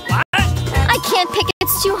 What? I can't pick it.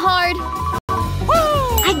 It's too hard.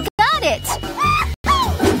 I got it.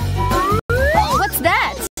 What's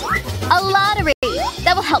that? A lottery.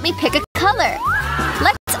 That will help me pick a color.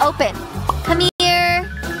 Let's open. Come here.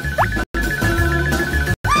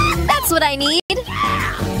 That's what I need.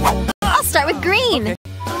 I'll start with green.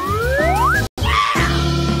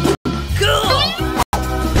 Okay.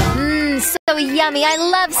 Cool. So yummy. I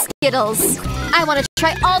love Skittles. I want to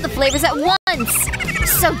try all the flavors at once.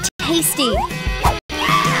 So tasty.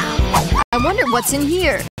 I wonder what's in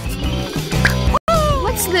here.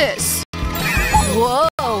 What's this? Whoa.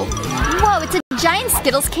 Whoa, it's a giant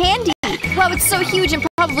Skittles candy. Wow, it's so huge and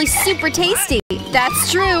probably super tasty.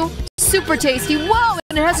 That's true. Super tasty. Whoa,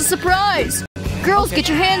 and it has a surprise. Girls, get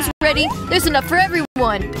your hands ready. There's enough for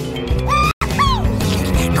everyone.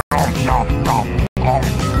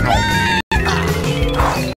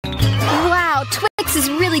 Wow, Twix is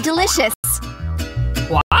really delicious.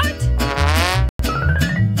 What?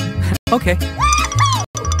 Okay.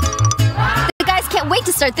 wait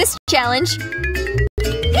to start this challenge.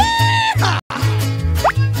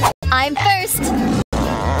 I'm first.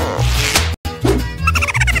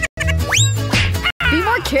 Be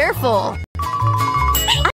more careful.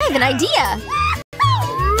 I have an idea.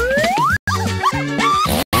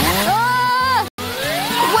 Ah!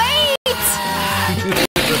 Wait!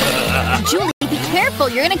 Julie, be careful.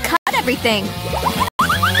 You're gonna cut everything.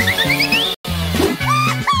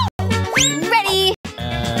 Ready?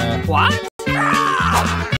 What?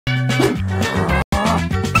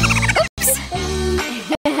 Oops!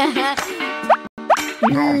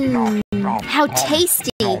 How tasty!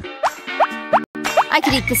 I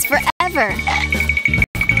could eat this forever.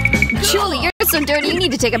 Julie, you're so dirty. You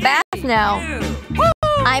need to take a bath now.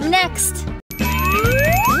 I'm next.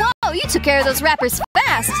 Whoa, you took care of those wrappers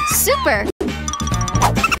fast. Super.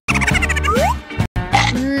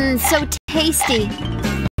 So tasty.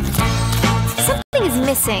 Something is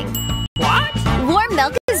missing. What? Warm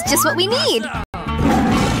milk is just what we need.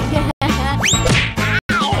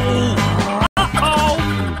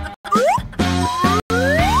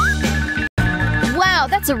 Wow,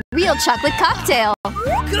 that's a real chocolate cocktail.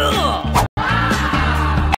 Cool.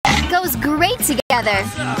 Goes great together.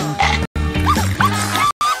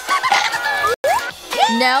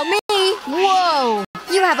 Now me. Whoa!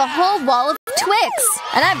 You have a whole wall of Twix.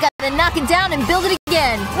 And I've got to knock it down and build it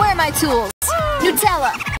again. Where are my tools?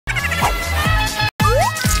 Nutella.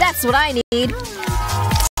 That's what I need.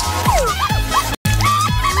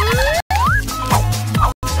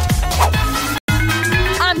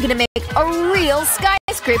 I'm gonna make a real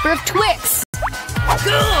skyscraper of Twix.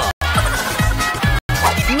 Cool.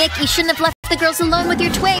 Nick, you shouldn't have left the girls alone with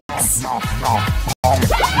your Twix. Oh,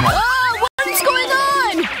 what's going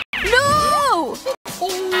on? No!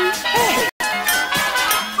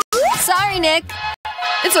 Sorry, Nick.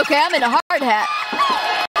 It's okay, I'm in a hard hat.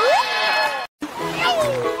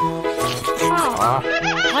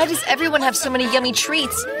 Why does everyone have so many yummy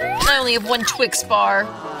treats? I only have one Twix bar.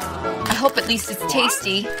 I hope at least it's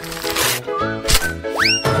tasty.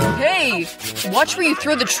 Hey! Watch where you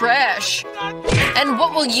throw the trash. And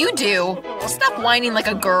what will you do? Stop whining like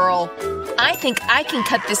a girl. I think I can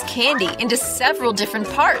cut this candy into several different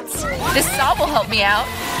parts. This saw will help me out.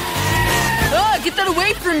 Ah, get that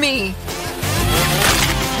away from me!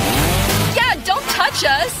 Yeah, don't touch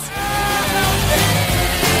us!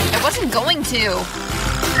 I wasn't going to.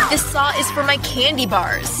 This saw is for my candy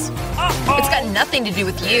bars. It's got nothing to do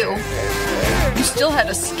with you. You still had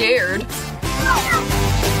us scared.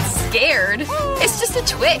 Scared? It's just a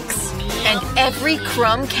Twix. And every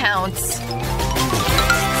crumb counts.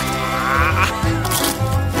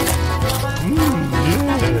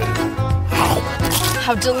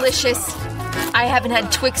 How delicious. I haven't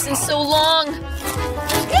had Twix in so long.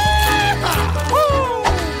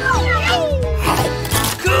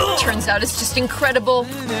 Turns out it's just incredible.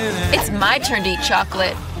 It's my turn to eat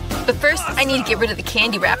chocolate. But first, I need to get rid of the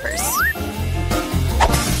candy wrappers.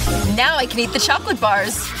 Now I can eat the chocolate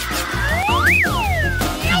bars.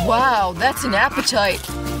 Wow, that's an appetite.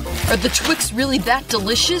 Are the Twix really that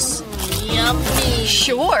delicious? Yummy.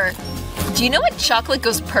 Sure. Do you know what chocolate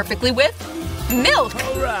goes perfectly with? Milk!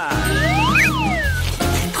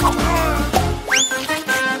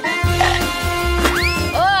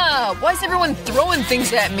 Why is everyone throwing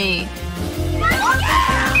things at me?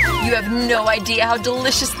 You have no idea how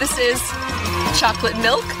delicious this is. Chocolate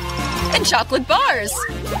milk and chocolate bars.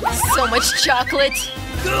 So much chocolate.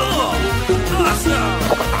 Cool. Awesome.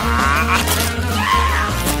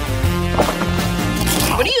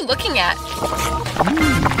 What are you looking at?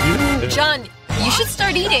 John, you should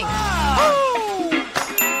start eating.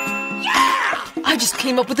 I just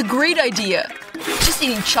came up with a great idea. Just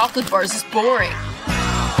eating chocolate bars is boring.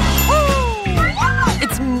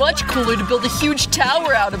 It's much cooler to build a huge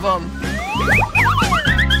tower out of them.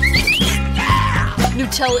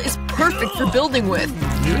 Nutella is perfect for building with.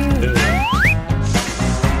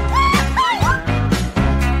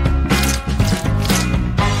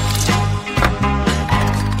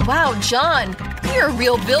 Wow, John, you're a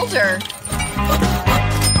real builder.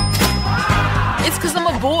 It's because I'm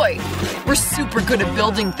a boy. We're super good at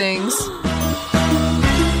building things.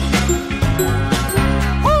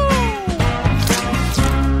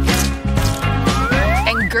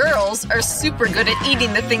 Girls are super good at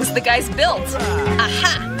eating the things the guys built.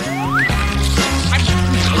 Aha!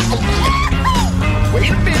 Wait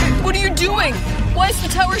a minute! What are you doing? Why is the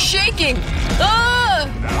tower shaking? Ah!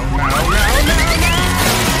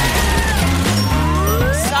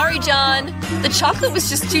 Sorry, John. The chocolate was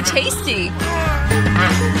just too tasty.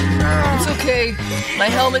 It's okay. My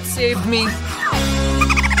helmet saved me.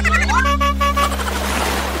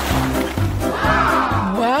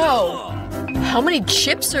 How many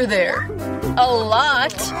chips are there? A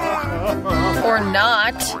lot. Or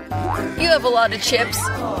not. You have a lot of chips,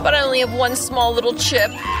 but I only have one small little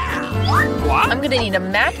chip. What? I'm gonna need a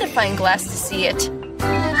magnifying glass to see it.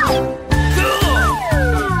 Cool!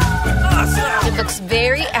 Awesome! It looks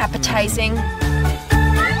very appetizing.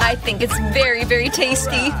 I think it's very, very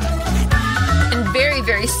tasty. And very,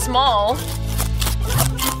 very small.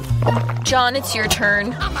 John, it's your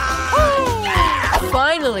turn.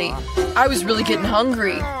 Finally! I was really getting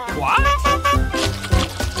hungry. What?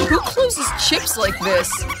 Who closes chips like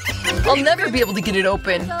this? I'll never be able to get it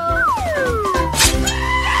open.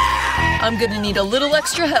 I'm gonna need a little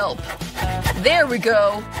extra help. There we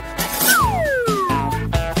go.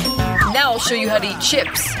 Now I'll show you how to eat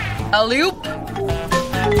chips. Alley-oop.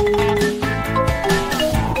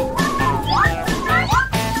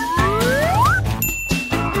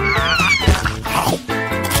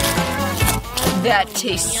 That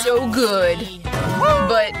tastes so good.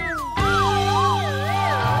 But...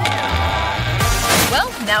 well,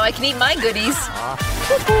 now I can eat my goodies.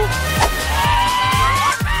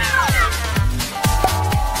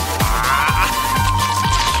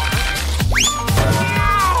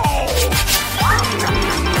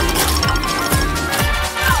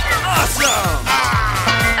 Awesome!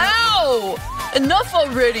 Ow! Enough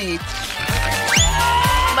already!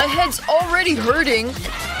 My head's already hurting.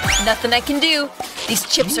 Nothing I can do. These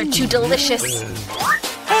chips are too delicious.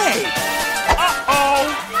 Hey! Uh-oh!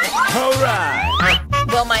 All right!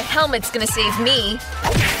 Well, my helmet's gonna save me.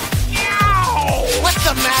 What's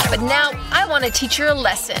the matter? But now, I want to teach her a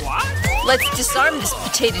lesson. What? Let's disarm this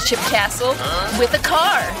potato chip castle with a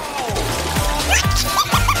car.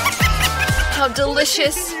 How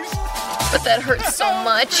delicious. But that hurts so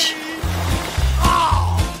much.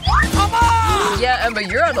 Come on! Yeah, Emma,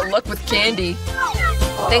 you're out of luck with candy.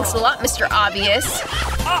 Thanks a lot, Mr. Obvious.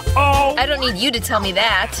 Uh-oh! I don't need you to tell me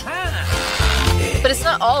that. But it's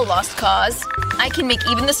not all lost cause. I can make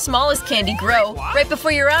even the smallest candy grow right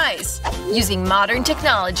before your eyes, using modern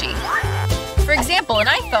technology. For example, an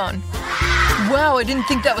iPhone. Wow, I didn't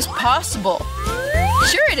think that was possible.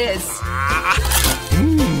 Sure it is.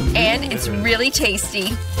 And it's really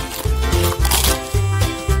tasty.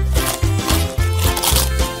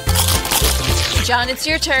 John, it's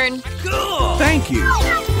your turn. Cool! Thank you.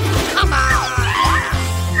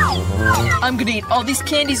 I'm gonna eat all these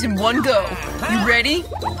candies in one go. You ready?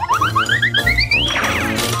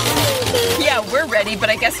 Yeah, we're ready, but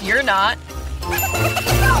I guess you're not.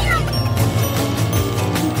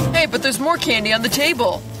 Hey, but there's more candy on the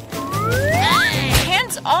table.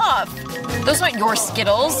 Hands off! Those aren't your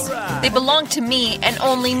Skittles. They belong to me and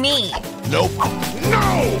only me. Nope.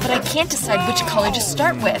 No! But I can't decide which color to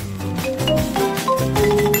start with.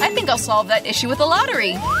 I think I'll solve that issue with a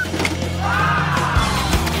lottery.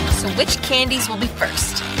 So which candies will be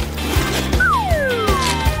first?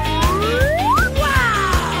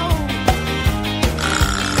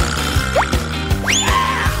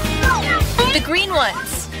 The green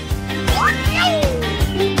ones.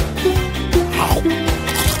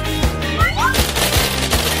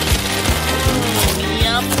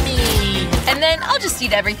 Yummy. And then I'll just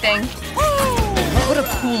eat everything. What a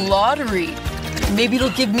cool lottery. Maybe it'll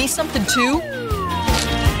give me something too?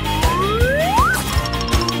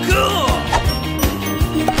 Cool!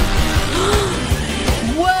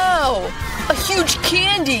 Wow! A huge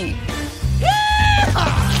candy!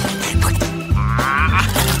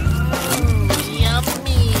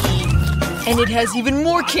 Yummy. And it has even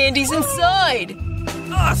more candies inside!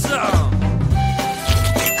 Awesome!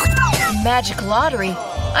 Magic lottery.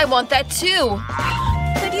 I want that too.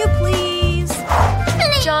 Could you please?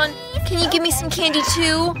 John, can you give me some candy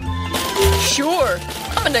too? Sure.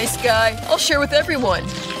 I'm a nice guy. I'll share with everyone.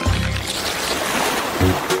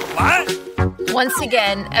 What? Once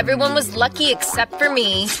again, everyone was lucky except for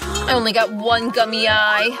me. I only got one gummy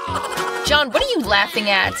eye. John, what are you laughing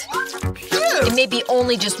at? It may be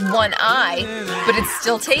only just one eye, but it's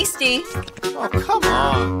still tasty. Oh, come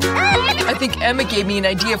on. I think Emma gave me an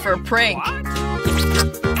idea for a prank.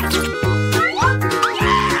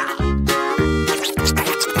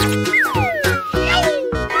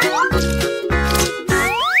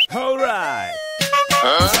 All right!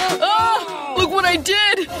 Ah! Look what I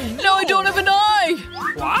did! Now I don't have an eye!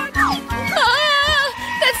 What? Ah!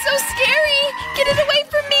 That's so scary! Get it away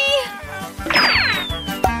from me!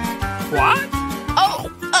 What? Oh!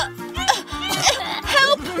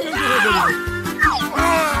 Help!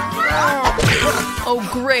 Oh,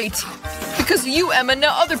 great. Because of you, Emma,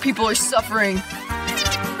 now other people are suffering.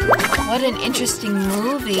 What an interesting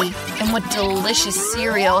movie. And what delicious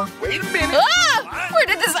cereal. Wait a minute! Ah! Where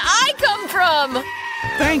did this eye come from?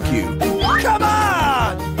 Thank you. Come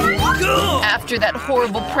on! Cool! After that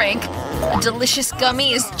horrible prank, a delicious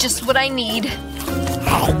gummy is just what I need.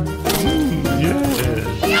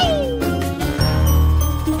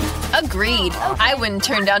 Agreed. I wouldn't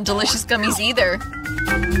turn down delicious gummies either.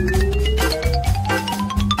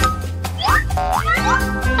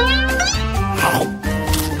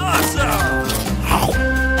 Awesome!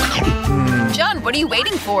 John, what are you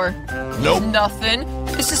waiting for? Nope. Nothing.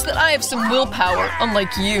 It's just that I have some willpower,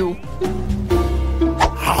 unlike you.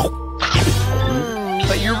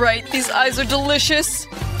 But you're right, these eyes are delicious.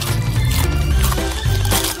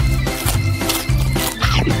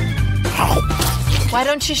 Why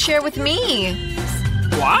don't you share with me?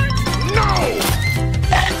 What? No!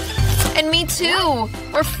 And me too.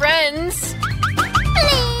 We're friends.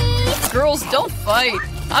 Girls, don't fight.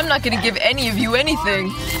 I'm not gonna give any of you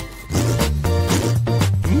anything.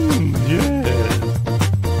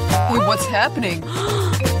 Wait, what's happening?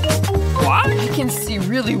 What? I can see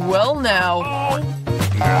really well now.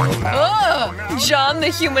 Oh, John the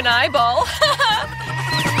human eyeball.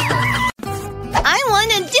 I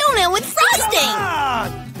want a donut with frosting!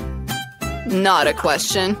 Not a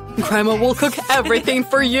question. Grandma will cook everything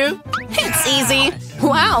for you. It's easy.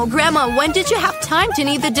 Wow, Grandma, when did you have time to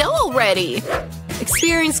knead the dough already?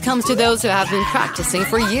 Experience comes to those who have been practicing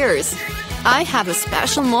for years. I have a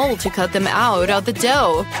special mold to cut them out of the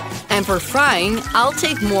dough. And for frying, I'll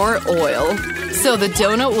take more oil. So the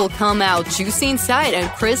donut will come out juicy inside and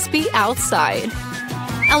crispy outside.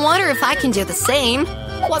 I wonder if I can do the same.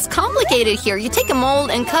 What's complicated here? You take a mold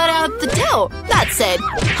and cut out the dough. That's it.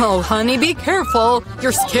 Oh, honey, be careful.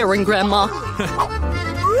 You're scaring Grandma.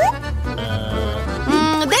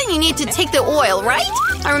 Then you need to take the oil, right?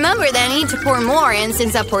 I remember that I need to pour more, and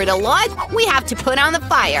since I poured a lot, we have to put on the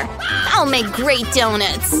fire. I'll make great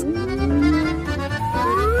donuts.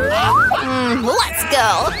 Let's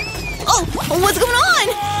go. Oh, what's going on?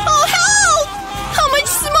 Oh, help! How much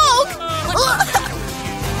smoke?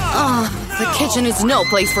 Oh, the kitchen is no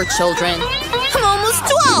place for children. I'm almost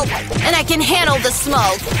 12, and I can handle the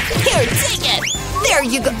smoke. Here, take it. There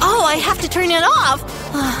you go. Oh, I have to turn it off.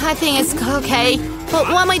 I think it's okay. But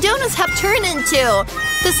what my donuts have turned into?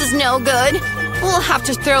 This is no good. We'll have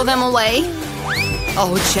to throw them away.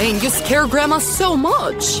 Oh, Jane, you scare Grandma so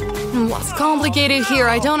much. What's complicated here?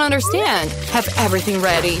 I don't understand. Have everything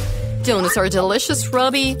ready. Donuts are delicious,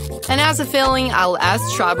 Ruby. And as a filling, I'll add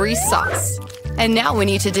strawberry sauce. And now we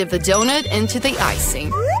need to dip the donut into the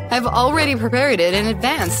icing. I've already prepared it in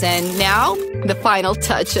advance, and now the final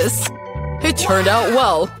touches. It turned out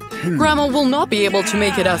well. Grandma will not be able to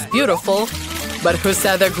make it as beautiful. But who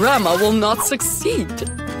said that Grandma will not succeed?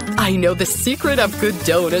 I know the secret of good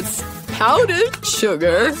donuts. Powdered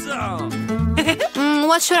sugar.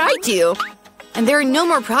 What should I do? And there are no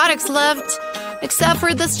more products left, except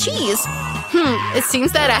for this cheese. It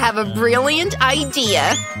seems that I have a brilliant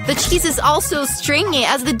idea. The cheese is also stringy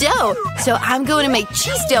as the dough, so I'm going to make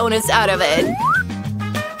cheese donuts out of it.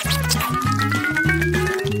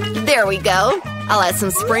 There we go. I'll add some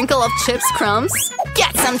sprinkle of chips crumbs.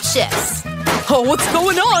 Get some chips. Oh, what's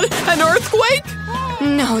going on? An earthquake?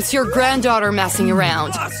 No, it's your granddaughter messing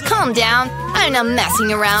around. Calm down. I'm not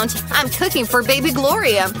messing around. I'm cooking for baby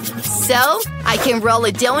Gloria. So, I can roll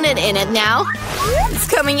a donut in it now. It's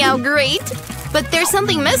coming out great. But there's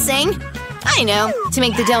something missing. I know. To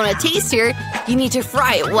make the donut tastier, you need to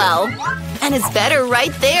fry it well. And it's better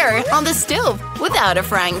right there on the stove without a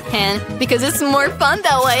frying pan because it's more fun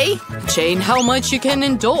that way. Jane, how much you can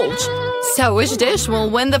indulge? So which dish will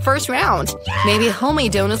win the first round? Maybe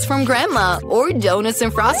homemade donuts from Grandma, or donuts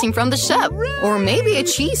and frosting from the chef, or maybe a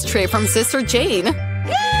cheese tray from Sister Jane.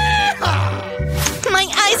 My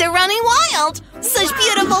eyes are running wild! Such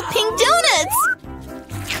beautiful pink donuts!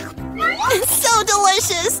 It's so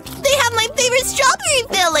delicious! They have my favorite strawberry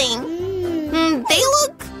filling! They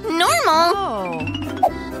look normal.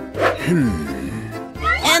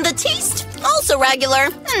 And the taste? Also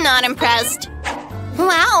regular. I'm not impressed.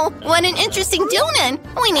 Wow, what an interesting donut!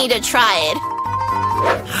 We need to try it.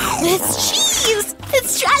 It's cheese! It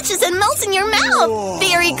stretches and melts in your mouth!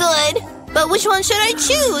 Very good! But which one should I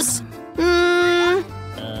choose?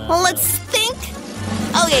 Let's think.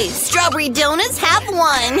 Okay, strawberry donuts have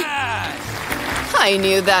one. I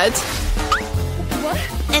knew that.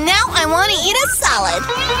 And now I want to eat a salad.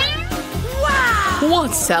 Wow!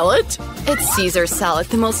 What salad? It's Caesar salad,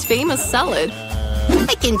 the most famous salad.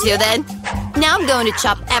 I can do that. Now I'm going to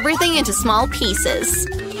chop everything into small pieces.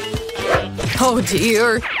 Oh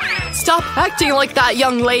dear. Stop acting like that,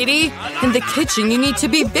 young lady. In the kitchen, you need to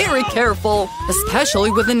be very careful,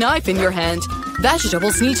 especially with a knife in your hand.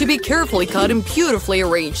 Vegetables need to be carefully cut and beautifully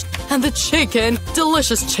arranged. And the chicken!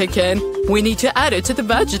 Delicious chicken! We need to add it to the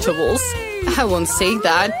vegetables. I won't say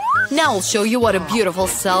that. Now I'll show you what a beautiful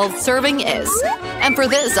self-serving is. And for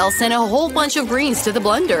this, I'll send a whole bunch of greens to the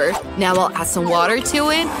blender. Now I'll add some water to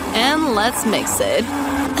it, and let's mix it.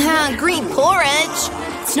 Green porridge.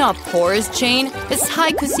 It's not porridge, Jane. It's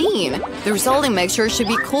Thai cuisine. The resulting mixture should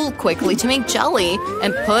be cooled quickly to make jelly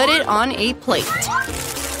and put it on a plate.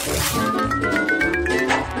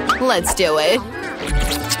 Let's do it.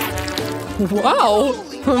 Wow,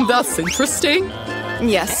 that's interesting.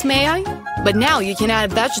 Yes, may I? But now you can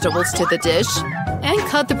add vegetables to the dish and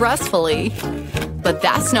cut the breast fillet. But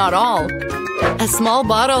that's not all. A small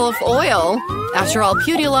bottle of oil. After all,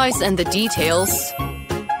 utilize and the details.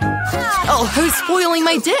 Oh, who's spoiling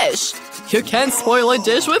my dish? You can't spoil a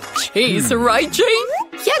dish with cheese, right, Jane?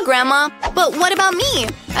 Yeah, Grandma. But what about me?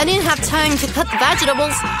 I didn't have time to cut the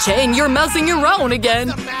vegetables. Jane, you're messing around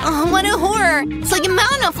again. Oh, what a horror. It's like a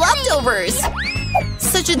mountain of leftovers.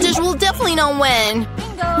 Such a dish will definitely not win.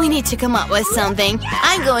 We need to come up with something.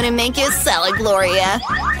 I'm going to make you a salad, Gloria.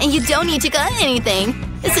 And you don't need to cut anything.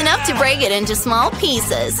 It's enough to break it into small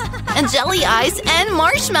pieces. And jelly ice and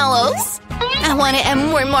marshmallows. I want to add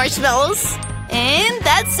more marshmallows. And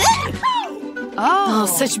that's it. Oh,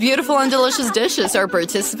 such beautiful and delicious dishes our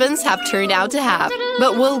participants have turned out to have.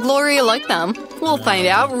 But will Gloria like them? We'll find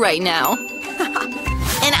out right now.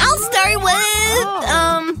 And I'll start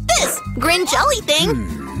with, this green jelly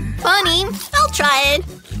thing. Funny, I'll try it.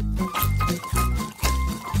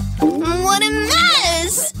 What a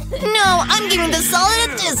mess! No, I'm giving the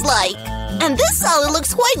salad a dislike. And this salad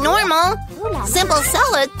looks quite normal. Simple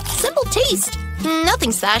salad, simple taste.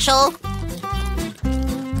 Nothing special.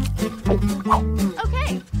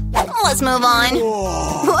 Okay. Let's move on.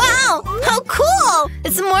 Wow, how cool!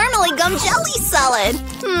 It's a marmalade gum jelly salad.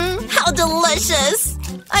 How delicious.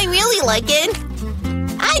 I really like it.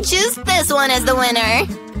 I choose this one as the winner.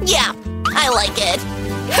 Yeah, I like it.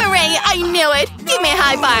 Hooray, I knew it. Give me a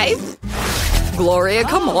high five. Gloria,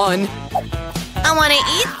 come on. I want to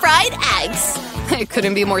eat fried eggs. It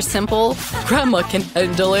couldn't be more simple. Grandma can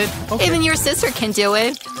handle it. Okay. Even your sister can do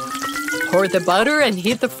it. Pour the butter and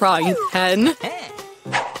heat the frying pan.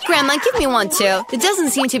 Grandma, give me one too. It doesn't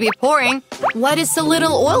seem to be pouring. Why does so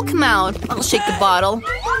little oil come out? I'll shake the bottle.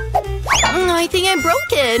 I think I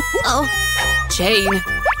broke it. Oh. Jane.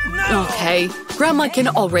 Okay, Grandma can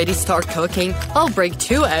already start cooking. I'll break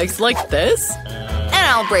 2 eggs like this. And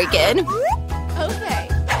I'll break it. Okay.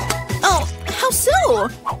 Oh, how so?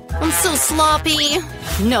 I'm so sloppy.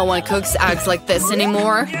 No one cooks eggs like this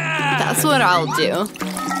anymore. That's what I'll do.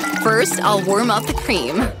 First, I'll warm up the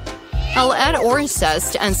cream. I'll add orange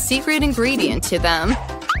zest and secret ingredient to them.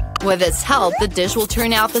 With its help, the dish will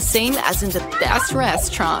turn out the same as in the best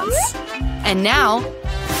restaurants. And now,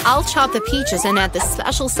 I'll chop the peaches and add the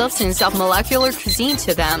special substance of molecular cuisine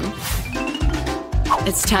to them.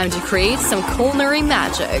 It's time to create some culinary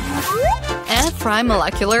magic. And fry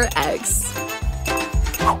molecular eggs.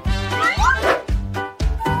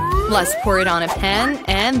 Let's pour it on a pan,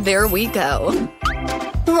 and there we go.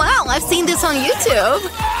 Wow, I've seen this on YouTube.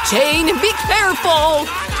 Jane, be careful!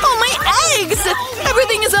 Oh, my eggs!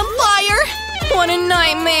 Everything is on fire! What a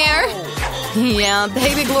nightmare! Yeah,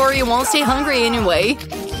 baby Gloria won't stay hungry anyway.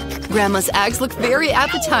 Grandma's eggs look very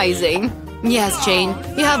appetizing. Yes, Jane,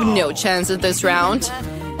 you have no chance at this round.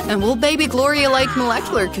 And will baby Gloria like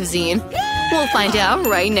molecular cuisine? We'll find out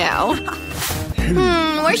right now.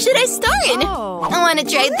 Where should I start? I want to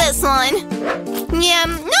try this one. Yeah,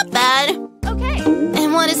 not bad. Okay.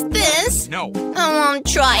 And what is this? No. I won't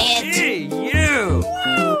try it. Hey, you!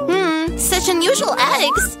 Such unusual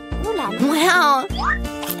eggs. Wow.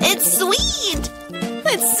 It's sweet.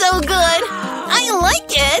 It's so good. I like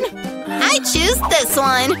it. I choose this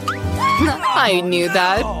one. I knew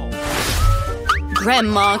that.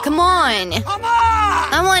 Grandma, come on.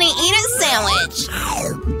 I want to eat a sandwich.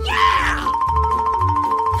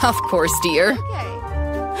 Of course, dear.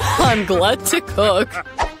 I'm glad to cook.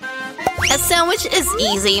 A sandwich is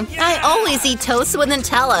easy. I always eat toast with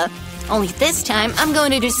Nutella. Only this time, I'm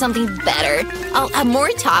going to do something better. I'll add more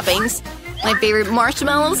toppings. My favorite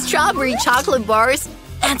marshmallows, strawberry chocolate bars,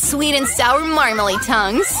 and sweet and sour marmalade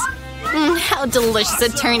tongues. How delicious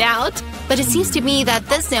it turned out. But it seems to me that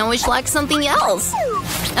this sandwich lacks something else.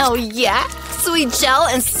 Oh yeah? Sweet gel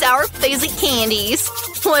and sour fizzy candies.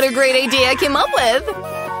 What a great idea I came up with.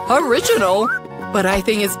 Original. But I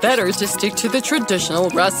think it's better to stick to the traditional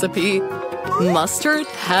recipe. Mustard,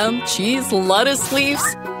 ham, cheese, lettuce leaves.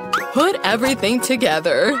 Put everything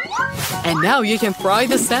together. And now you can fry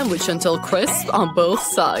the sandwich until crisp on both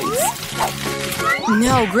sides.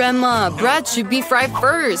 No, Grandma, bread should be fried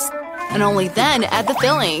first. and only then add the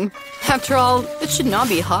filling. After all, it should not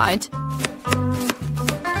be hot.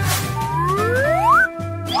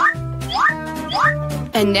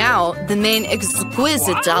 And now, the main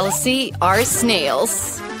exquisite delicacy are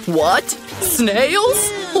snails. What?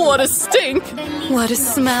 Snails? What a stink! What a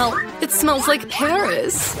smell! It smells like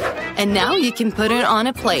Paris. And now you can put it on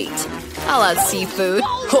a plate. I'll add seafood.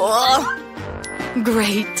 Oh,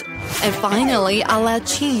 great. And finally, I'll add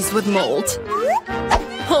cheese with mold.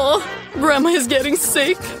 Oh, Grandma is getting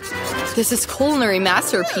sick. This is culinary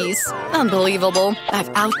masterpiece. Unbelievable. I've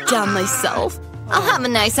outdone myself. I'll have a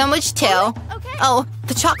nice sandwich too. Oh,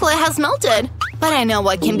 the chocolate has melted. But I know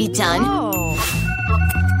what can be done.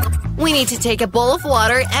 We need to take a bowl of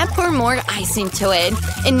water and pour more ice into it.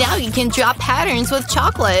 And now you can draw patterns with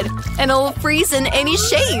chocolate. And it'll freeze in any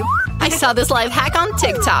shape. I saw this life hack on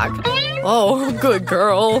TikTok. Oh, good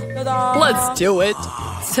girl. Let's do it.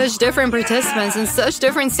 Such different participants and such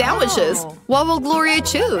different sandwiches. What will Gloria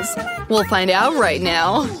choose? We'll find out right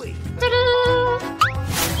now.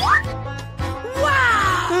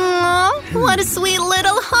 Aww, what a sweet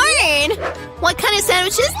little heart. What kind of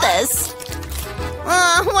sandwich is this?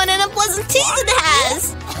 What an unpleasant taste it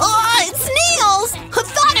has! Oh, it's snails! Who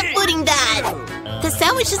thought of putting that? The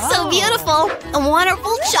sandwich is so beautiful! A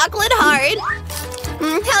wonderful chocolate heart!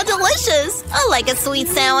 How delicious! I like a sweet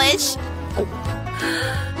sandwich!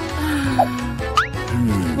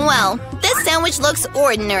 Well, this sandwich looks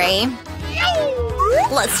ordinary.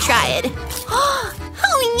 Let's try it. Oh,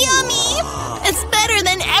 yummy! It's better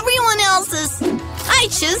than everyone else's! I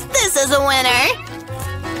choose this as a winner!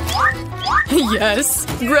 Yes,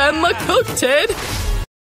 Grandma cooked it!